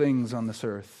cool things on this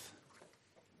earth?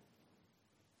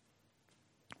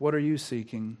 What are you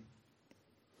seeking?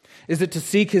 Is it to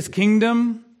seek his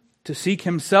kingdom, to seek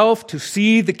himself, to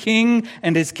see the king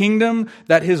and his kingdom,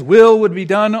 that his will would be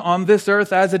done on this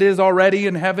earth as it is already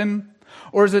in heaven?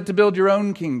 Or is it to build your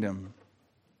own kingdom?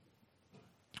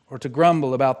 Or to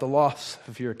grumble about the loss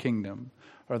of your kingdom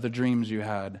or the dreams you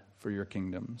had for your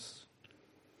kingdoms?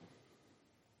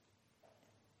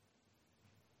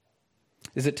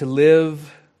 Is it to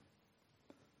live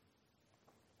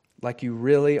like you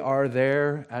really are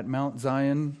there at Mount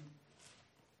Zion?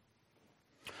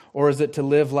 Or is it to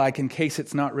live like, in case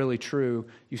it's not really true,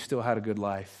 you still had a good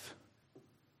life?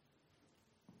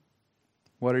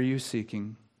 What are you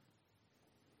seeking?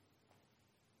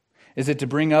 Is it to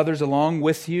bring others along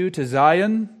with you to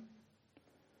Zion?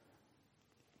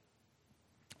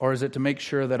 Or is it to make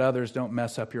sure that others don't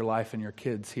mess up your life and your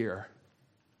kids here?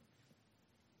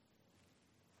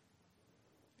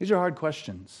 These are hard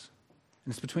questions,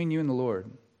 and it's between you and the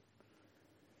Lord.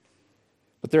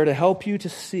 But they're to help you to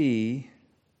see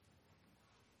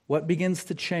what begins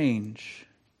to change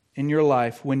in your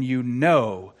life when you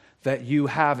know that you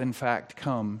have in fact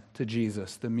come to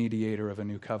Jesus, the mediator of a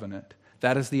new covenant.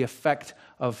 That is the effect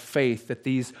of faith, that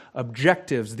these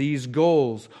objectives, these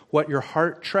goals, what your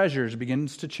heart treasures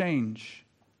begins to change.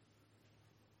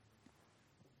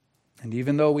 And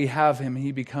even though we have Him,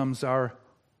 He becomes our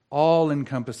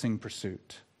all-encompassing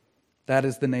pursuit. That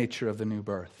is the nature of the new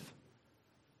birth.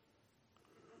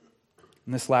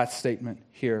 And this last statement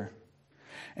here.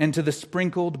 And to the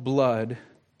sprinkled blood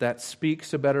that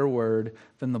speaks a better word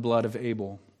than the blood of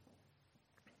Abel.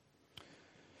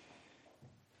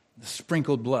 The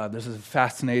sprinkled blood. This is a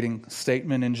fascinating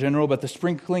statement in general, but the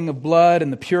sprinkling of blood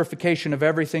and the purification of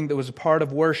everything that was a part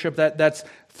of worship, that's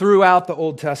throughout the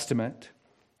Old Testament.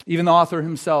 Even the author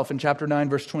himself in chapter 9,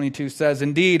 verse 22 says,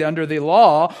 "Indeed, under the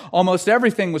law, almost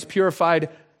everything was purified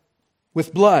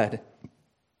with blood.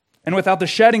 And without the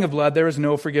shedding of blood, there is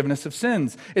no forgiveness of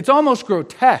sins." It's almost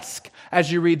grotesque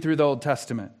as you read through the Old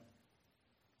Testament.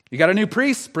 You got a new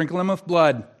priest, sprinkle him with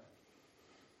blood.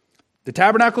 The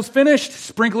tabernacle's finished,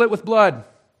 sprinkle it with blood.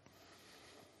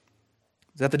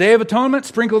 Is that the Day of Atonement?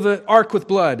 Sprinkle the ark with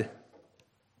blood.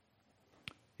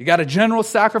 You got a general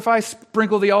sacrifice,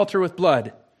 sprinkle the altar with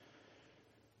blood.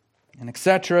 And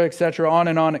etc.,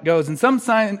 on it goes. And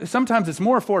sometimes it's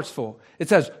more forceful. It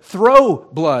says, throw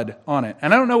blood on it.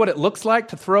 And I don't know what it looks like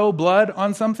to throw blood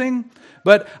on something,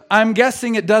 but I'm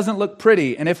guessing it doesn't look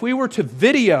pretty. And if we were to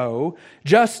video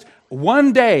just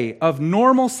one day of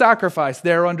normal sacrifice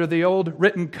there under the old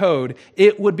written code,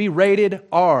 it would be rated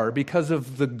R because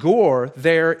of the gore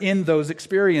there in those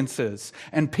experiences.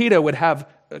 And PETA would have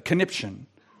a conniption.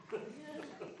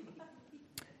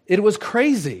 It was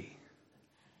crazy.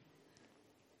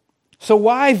 So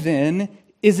why then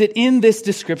is it in this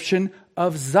description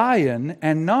of Zion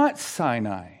and not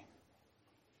Sinai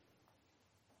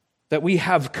that we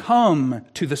have come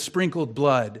to the sprinkled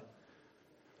blood?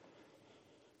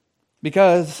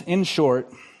 Because, in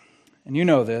short, and you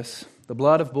know this, the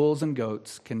blood of bulls and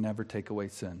goats can never take away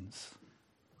sins.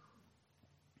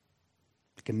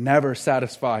 It can never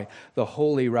satisfy the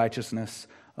holy righteousness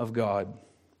of God.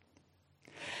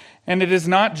 And it is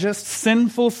not just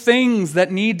sinful things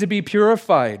that need to be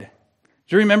purified.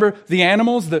 Do you remember the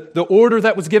animals, the order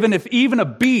that was given? If even a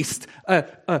beast, an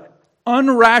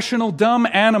unrational, dumb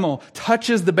animal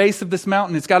touches the base of this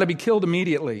mountain, it's got to be killed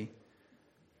immediately.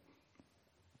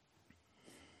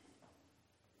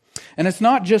 And it's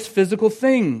not just physical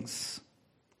things.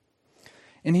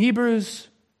 In Hebrews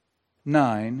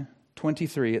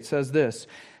 9:23, it says this,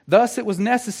 "Thus it was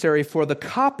necessary for the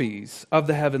copies of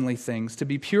the heavenly things to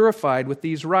be purified with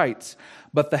these rites,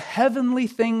 but the heavenly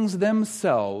things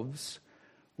themselves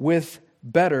with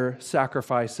better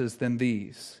sacrifices than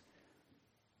these."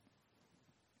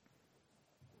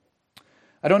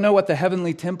 I don't know what the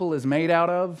heavenly temple is made out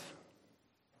of.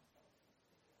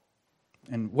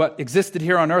 And what existed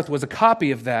here on earth was a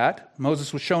copy of that.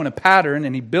 Moses was shown a pattern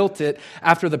and he built it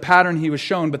after the pattern he was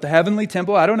shown. But the heavenly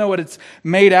temple, I don't know what it's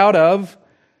made out of.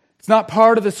 It's not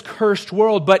part of this cursed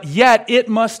world, but yet it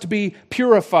must be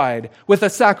purified with a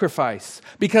sacrifice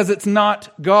because it's not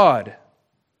God.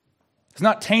 It's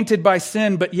not tainted by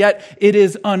sin, but yet it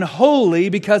is unholy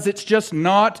because it's just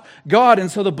not God.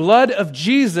 And so the blood of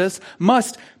Jesus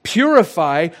must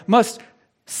purify, must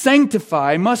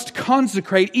sanctify, must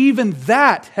consecrate even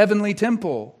that heavenly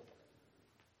temple.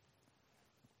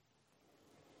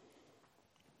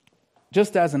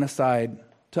 Just as an aside,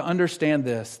 to understand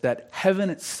this, that heaven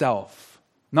itself,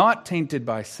 not tainted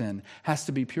by sin, has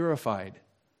to be purified.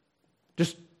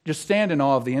 Just stand in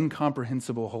awe of the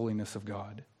incomprehensible holiness of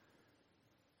God.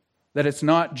 That it's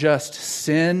not just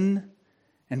sin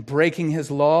and breaking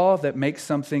His law that makes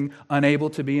something unable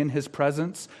to be in His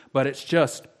presence, but it's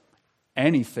just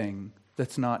anything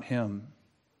that's not Him.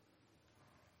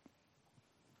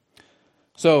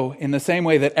 So, in the same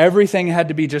way that everything had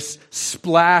to be just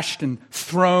splashed and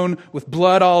thrown with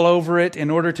blood all over it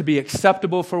in order to be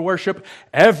acceptable for worship,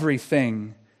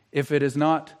 everything, if it is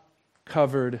not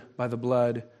covered by the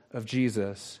blood of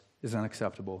Jesus, is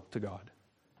unacceptable to God.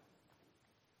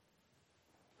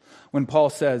 When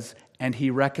Paul says, "and He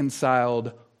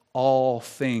reconciled all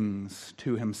things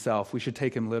to Himself," we should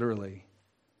take him literally.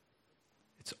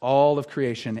 It's all of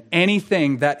creation.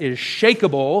 Anything that is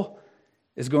shakeable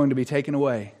is going to be taken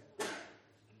away.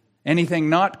 Anything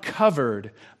not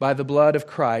covered by the blood of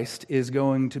Christ is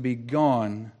going to be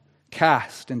gone,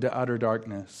 cast into utter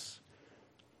darkness.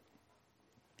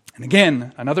 And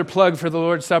again, another plug for the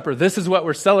Lord's Supper. This is what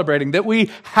we're celebrating, that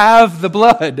we have the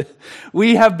blood.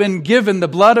 We have been given the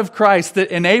blood of Christ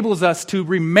that enables us to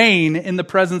remain in the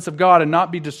presence of God and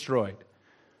not be destroyed.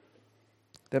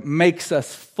 That makes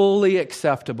us fully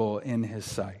acceptable in His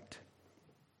sight.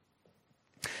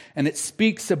 And it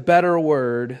speaks a better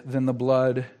word than the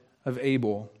blood of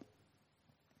Abel.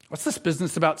 What's this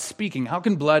business about speaking? How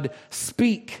can blood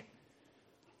speak?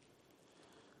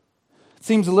 It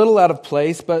seems a little out of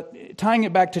place, but tying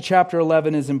it back to chapter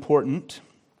 11 is important.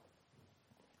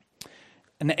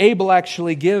 And Abel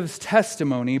actually gives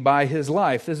testimony by his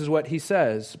life. This is what he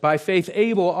says. By faith,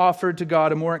 Abel offered to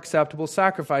God a more acceptable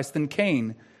sacrifice than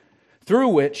Cain, through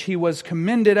which he was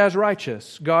commended as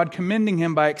righteous, God commending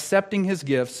him by accepting his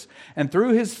gifts, and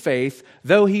through his faith,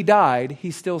 though he died, he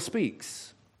still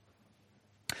speaks.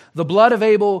 The blood of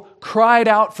Abel cried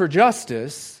out for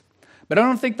justice, but I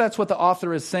don't think that's what the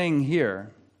author is saying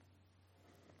here.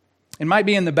 It might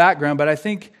be in the background, but I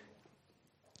think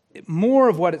more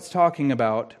of what it's talking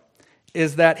about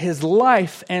is that his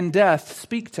life and death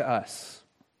speak to us.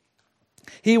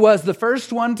 He was the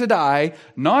first one to die,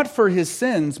 not for his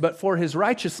sins, but for his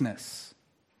righteousness,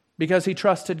 because he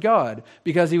trusted God,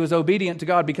 because he was obedient to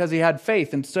God, because he had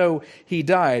faith, and so he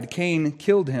died. Cain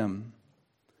killed him.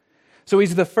 So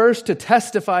he's the first to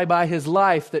testify by his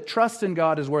life that trust in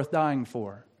God is worth dying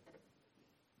for.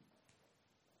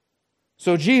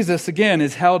 So Jesus, again,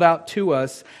 is held out to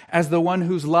us as the one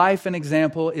whose life and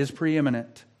example is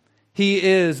preeminent. He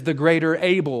is the greater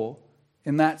Abel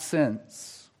in that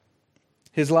sense.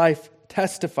 His life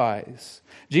testifies.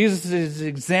 Jesus'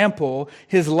 example,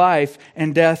 his life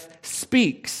and death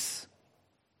speaks.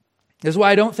 This is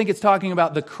why I don't think it's talking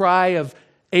about the cry of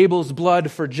Abel's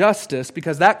blood for justice,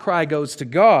 because that cry goes to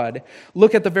God.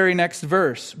 Look at the very next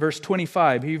verse, verse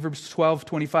 25, Hebrews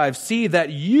 12:25. See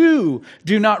that you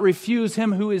do not refuse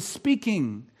him who is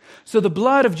speaking. So the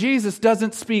blood of Jesus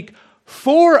doesn't speak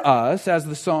for us, as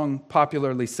the song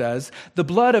popularly says. The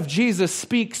blood of Jesus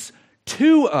speaks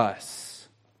to us.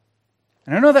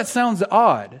 And I know that sounds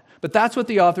odd, but that's what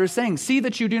the author is saying. See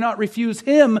that you do not refuse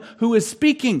him who is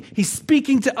speaking. He's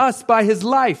speaking to us by his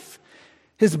life.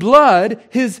 His blood,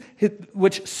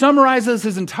 which summarizes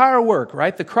his entire work,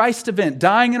 right? The Christ event,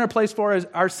 dying in our place for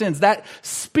our sins, that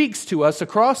speaks to us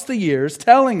across the years,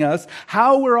 telling us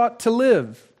how we ought to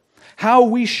live, how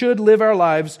we should live our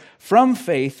lives from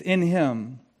faith in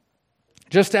him.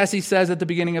 Just as he says at the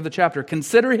beginning of the chapter,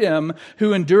 consider him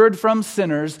who endured from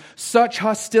sinners such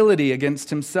hostility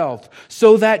against himself,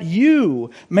 so that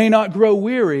you may not grow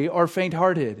weary or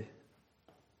faint-hearted.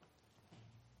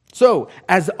 So,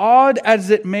 as odd as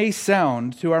it may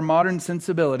sound to our modern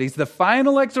sensibilities, the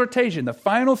final exhortation, the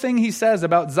final thing he says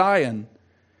about Zion,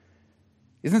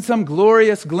 isn't some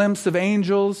glorious glimpse of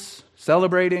angels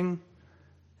celebrating,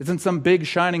 isn't some big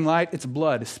shining light, it's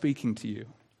blood speaking to you.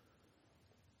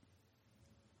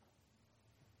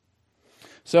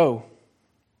 So,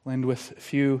 I'll end with a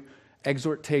few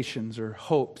exhortations or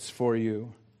hopes for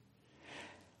you.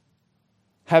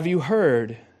 Have you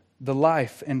heard the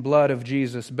life and blood of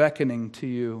Jesus beckoning to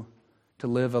you to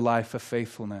live a life of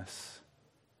faithfulness?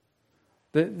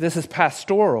 This is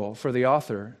pastoral for the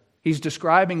author. He's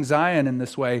describing Zion in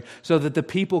this way so that the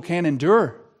people can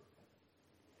endure.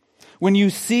 When you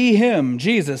see him,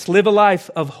 Jesus, live a life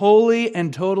of holy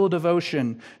and total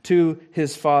devotion to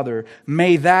his Father,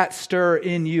 may that stir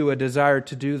in you a desire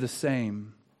to do the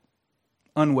same,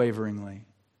 unwaveringly.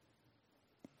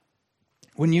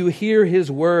 When you hear his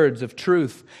words of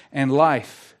truth and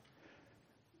life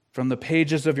from the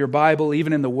pages of your Bible,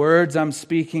 even in the words I'm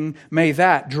speaking, may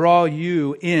that draw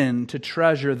you in to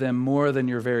treasure them more than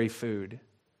your very food.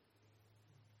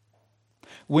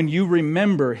 When you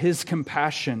remember his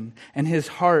compassion and his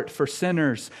heart for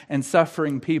sinners and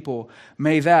suffering people,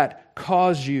 may that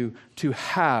cause you to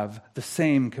have the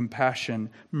same compassion,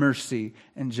 mercy,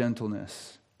 and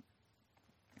gentleness.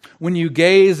 When you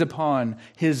gaze upon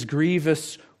his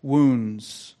grievous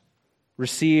wounds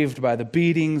received by the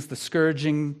beatings, the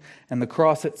scourging, and the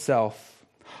cross itself,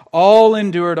 all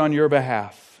endured on your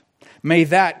behalf, may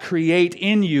that create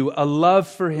in you a love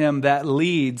for him that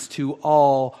leads to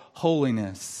all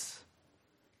holiness.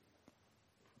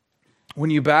 When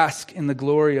you bask in the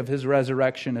glory of his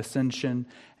resurrection, ascension,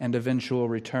 and eventual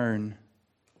return,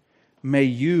 may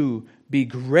you be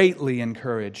greatly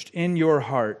encouraged in your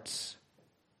hearts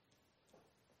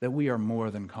that we are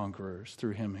more than conquerors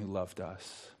through him who loved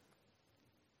us.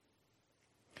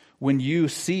 When you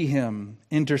see him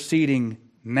interceding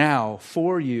now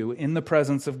for you in the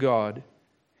presence of God,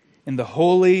 in the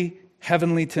holy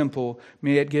heavenly temple,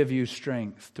 may it give you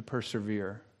strength to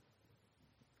persevere.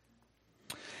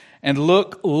 and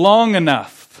look long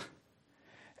enough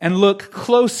and look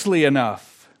closely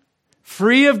enough,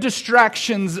 free of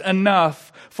distractions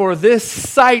enough for this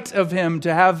sight of Him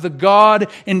to have the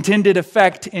God-intended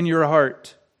effect in your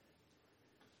heart.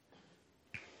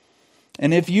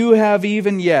 And if you have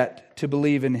even yet to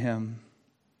believe in Him,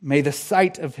 may the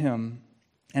sight of Him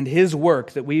and His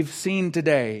work that we've seen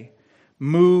today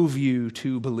move you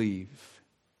to believe.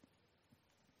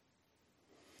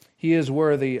 He is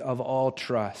worthy of all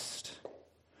trust,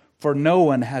 for no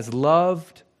one has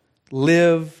loved,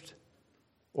 lived,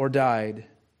 or died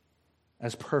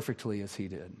as perfectly as He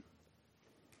did.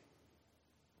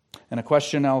 And a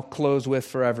question I'll close with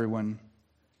for everyone.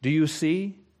 Do you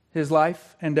see His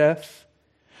life and death?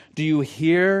 Do you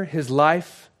hear His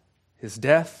life, His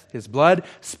death, His blood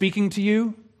speaking to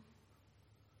you?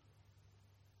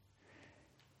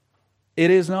 It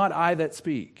is not I that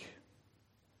speak,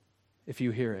 if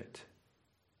you hear it,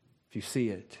 if you see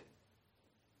it.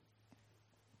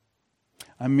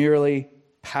 I'm merely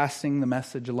passing the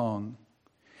message along.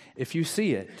 If you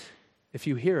see it, if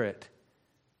you hear it,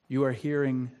 you are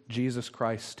hearing Jesus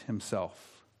Christ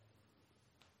Himself.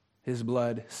 His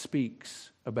blood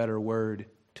speaks a better word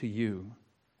to you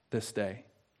this day.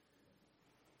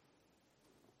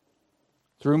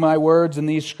 Through my words in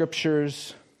these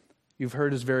scriptures, you've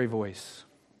heard His very voice.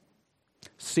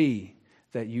 See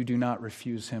that you do not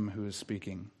refuse Him who is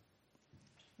speaking.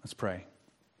 Let's pray.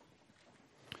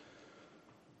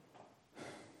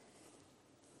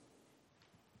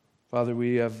 Father,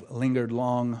 we have lingered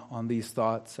long on these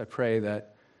thoughts. I pray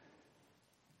that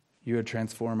you would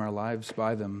transform our lives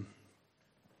by them,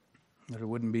 that it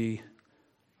wouldn't be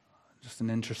just an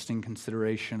interesting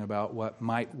consideration about what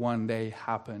might one day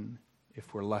happen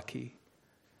if we're lucky,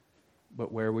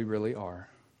 but where we really are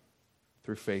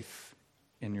through faith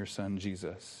in your Son,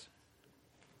 Jesus.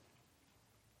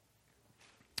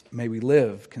 May we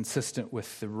live consistent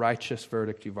with the righteous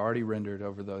verdict you've already rendered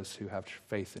over those who have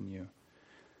faith in you.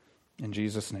 In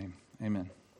Jesus' name, amen.